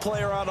best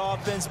player on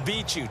offense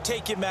beat you.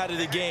 Take him out of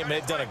the game.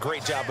 They've done a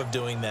great job of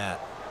doing that.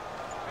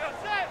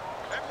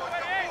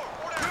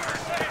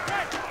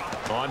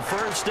 On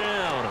first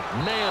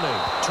down,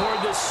 Manning toward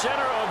the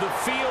center of the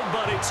field,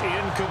 but it's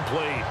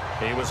incomplete.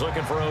 He was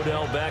looking for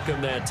Odell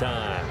Beckham that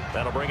time.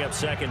 That'll bring up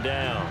second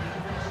down.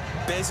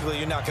 Basically,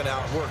 you're not going to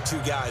outwork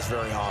two guys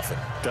very often.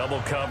 Double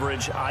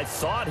coverage. I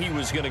thought he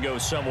was going to go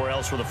somewhere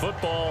else with the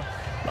football.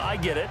 I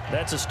get it.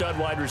 That's a stud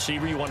wide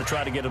receiver. You want to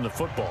try to get him the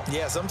football.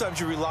 Yeah, sometimes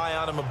you rely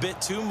on him a bit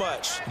too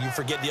much. You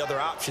forget the other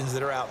options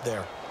that are out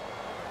there.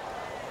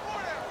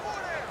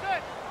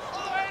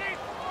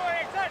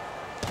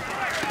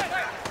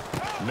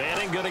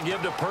 Manning going to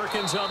give to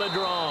Perkins on the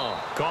draw.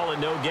 Call it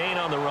no gain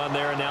on the run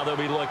there, and now they'll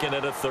be looking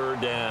at a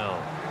third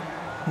down.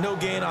 No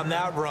gain on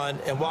that run,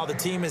 and while the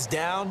team is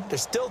down,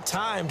 there's still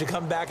time to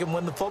come back and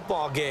win the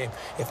football game.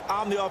 If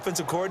I'm the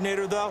offensive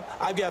coordinator, though,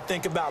 I've got to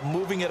think about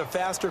moving at a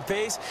faster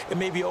pace and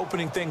maybe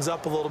opening things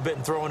up a little bit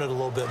and throwing it a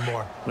little bit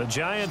more. The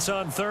Giants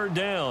on third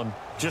down,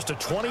 just a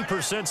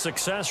 20%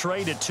 success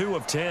rate at 2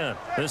 of 10.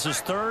 This is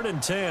 3rd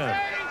and 10.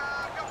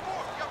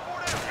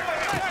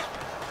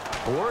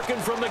 Working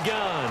from the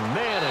gun,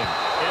 Manning,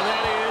 and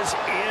that is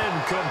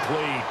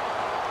incomplete.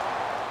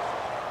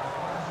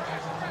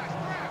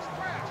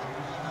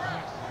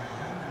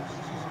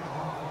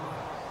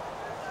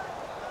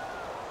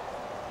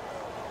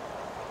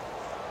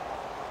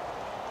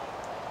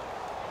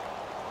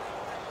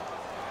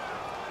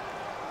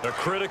 A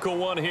critical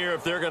one here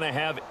if they're going to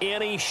have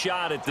any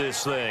shot at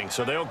this thing.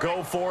 So they'll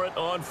go for it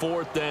on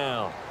 4th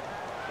down.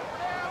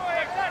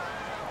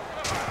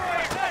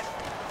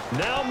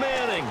 Now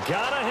Manning,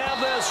 gotta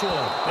have this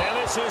one. And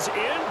this is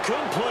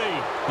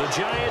incomplete. The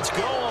Giants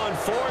go on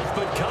 4th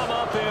but come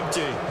up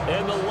empty.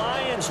 And the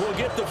Lions will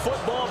get the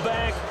football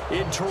back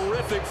in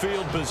terrific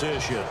field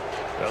position.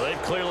 Well,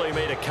 they've clearly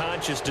made a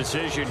conscious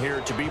decision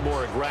here to be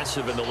more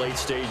aggressive in the late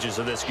stages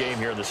of this game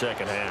here in the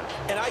second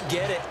half. And I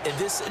get it. In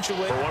this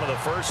situation, for one of the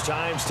first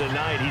times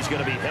tonight, he's going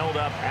to be held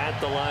up at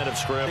the line of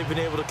scrimmage. They've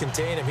been able to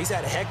contain him. He's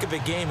had a heck of a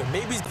game, and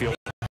maybe he's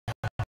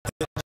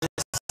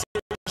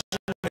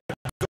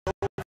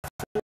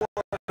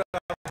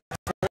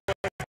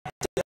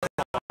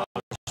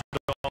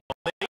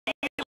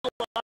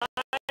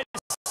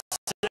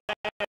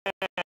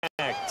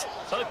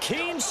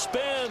Akeem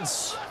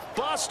Spence,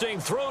 busting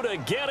through to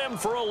get him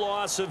for a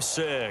loss of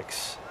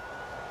 6.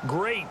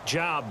 Great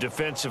job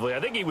defensively. I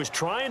think he was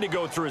trying to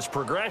go through his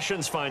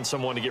progressions, find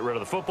someone to get rid of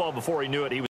the football. Before he knew it, he was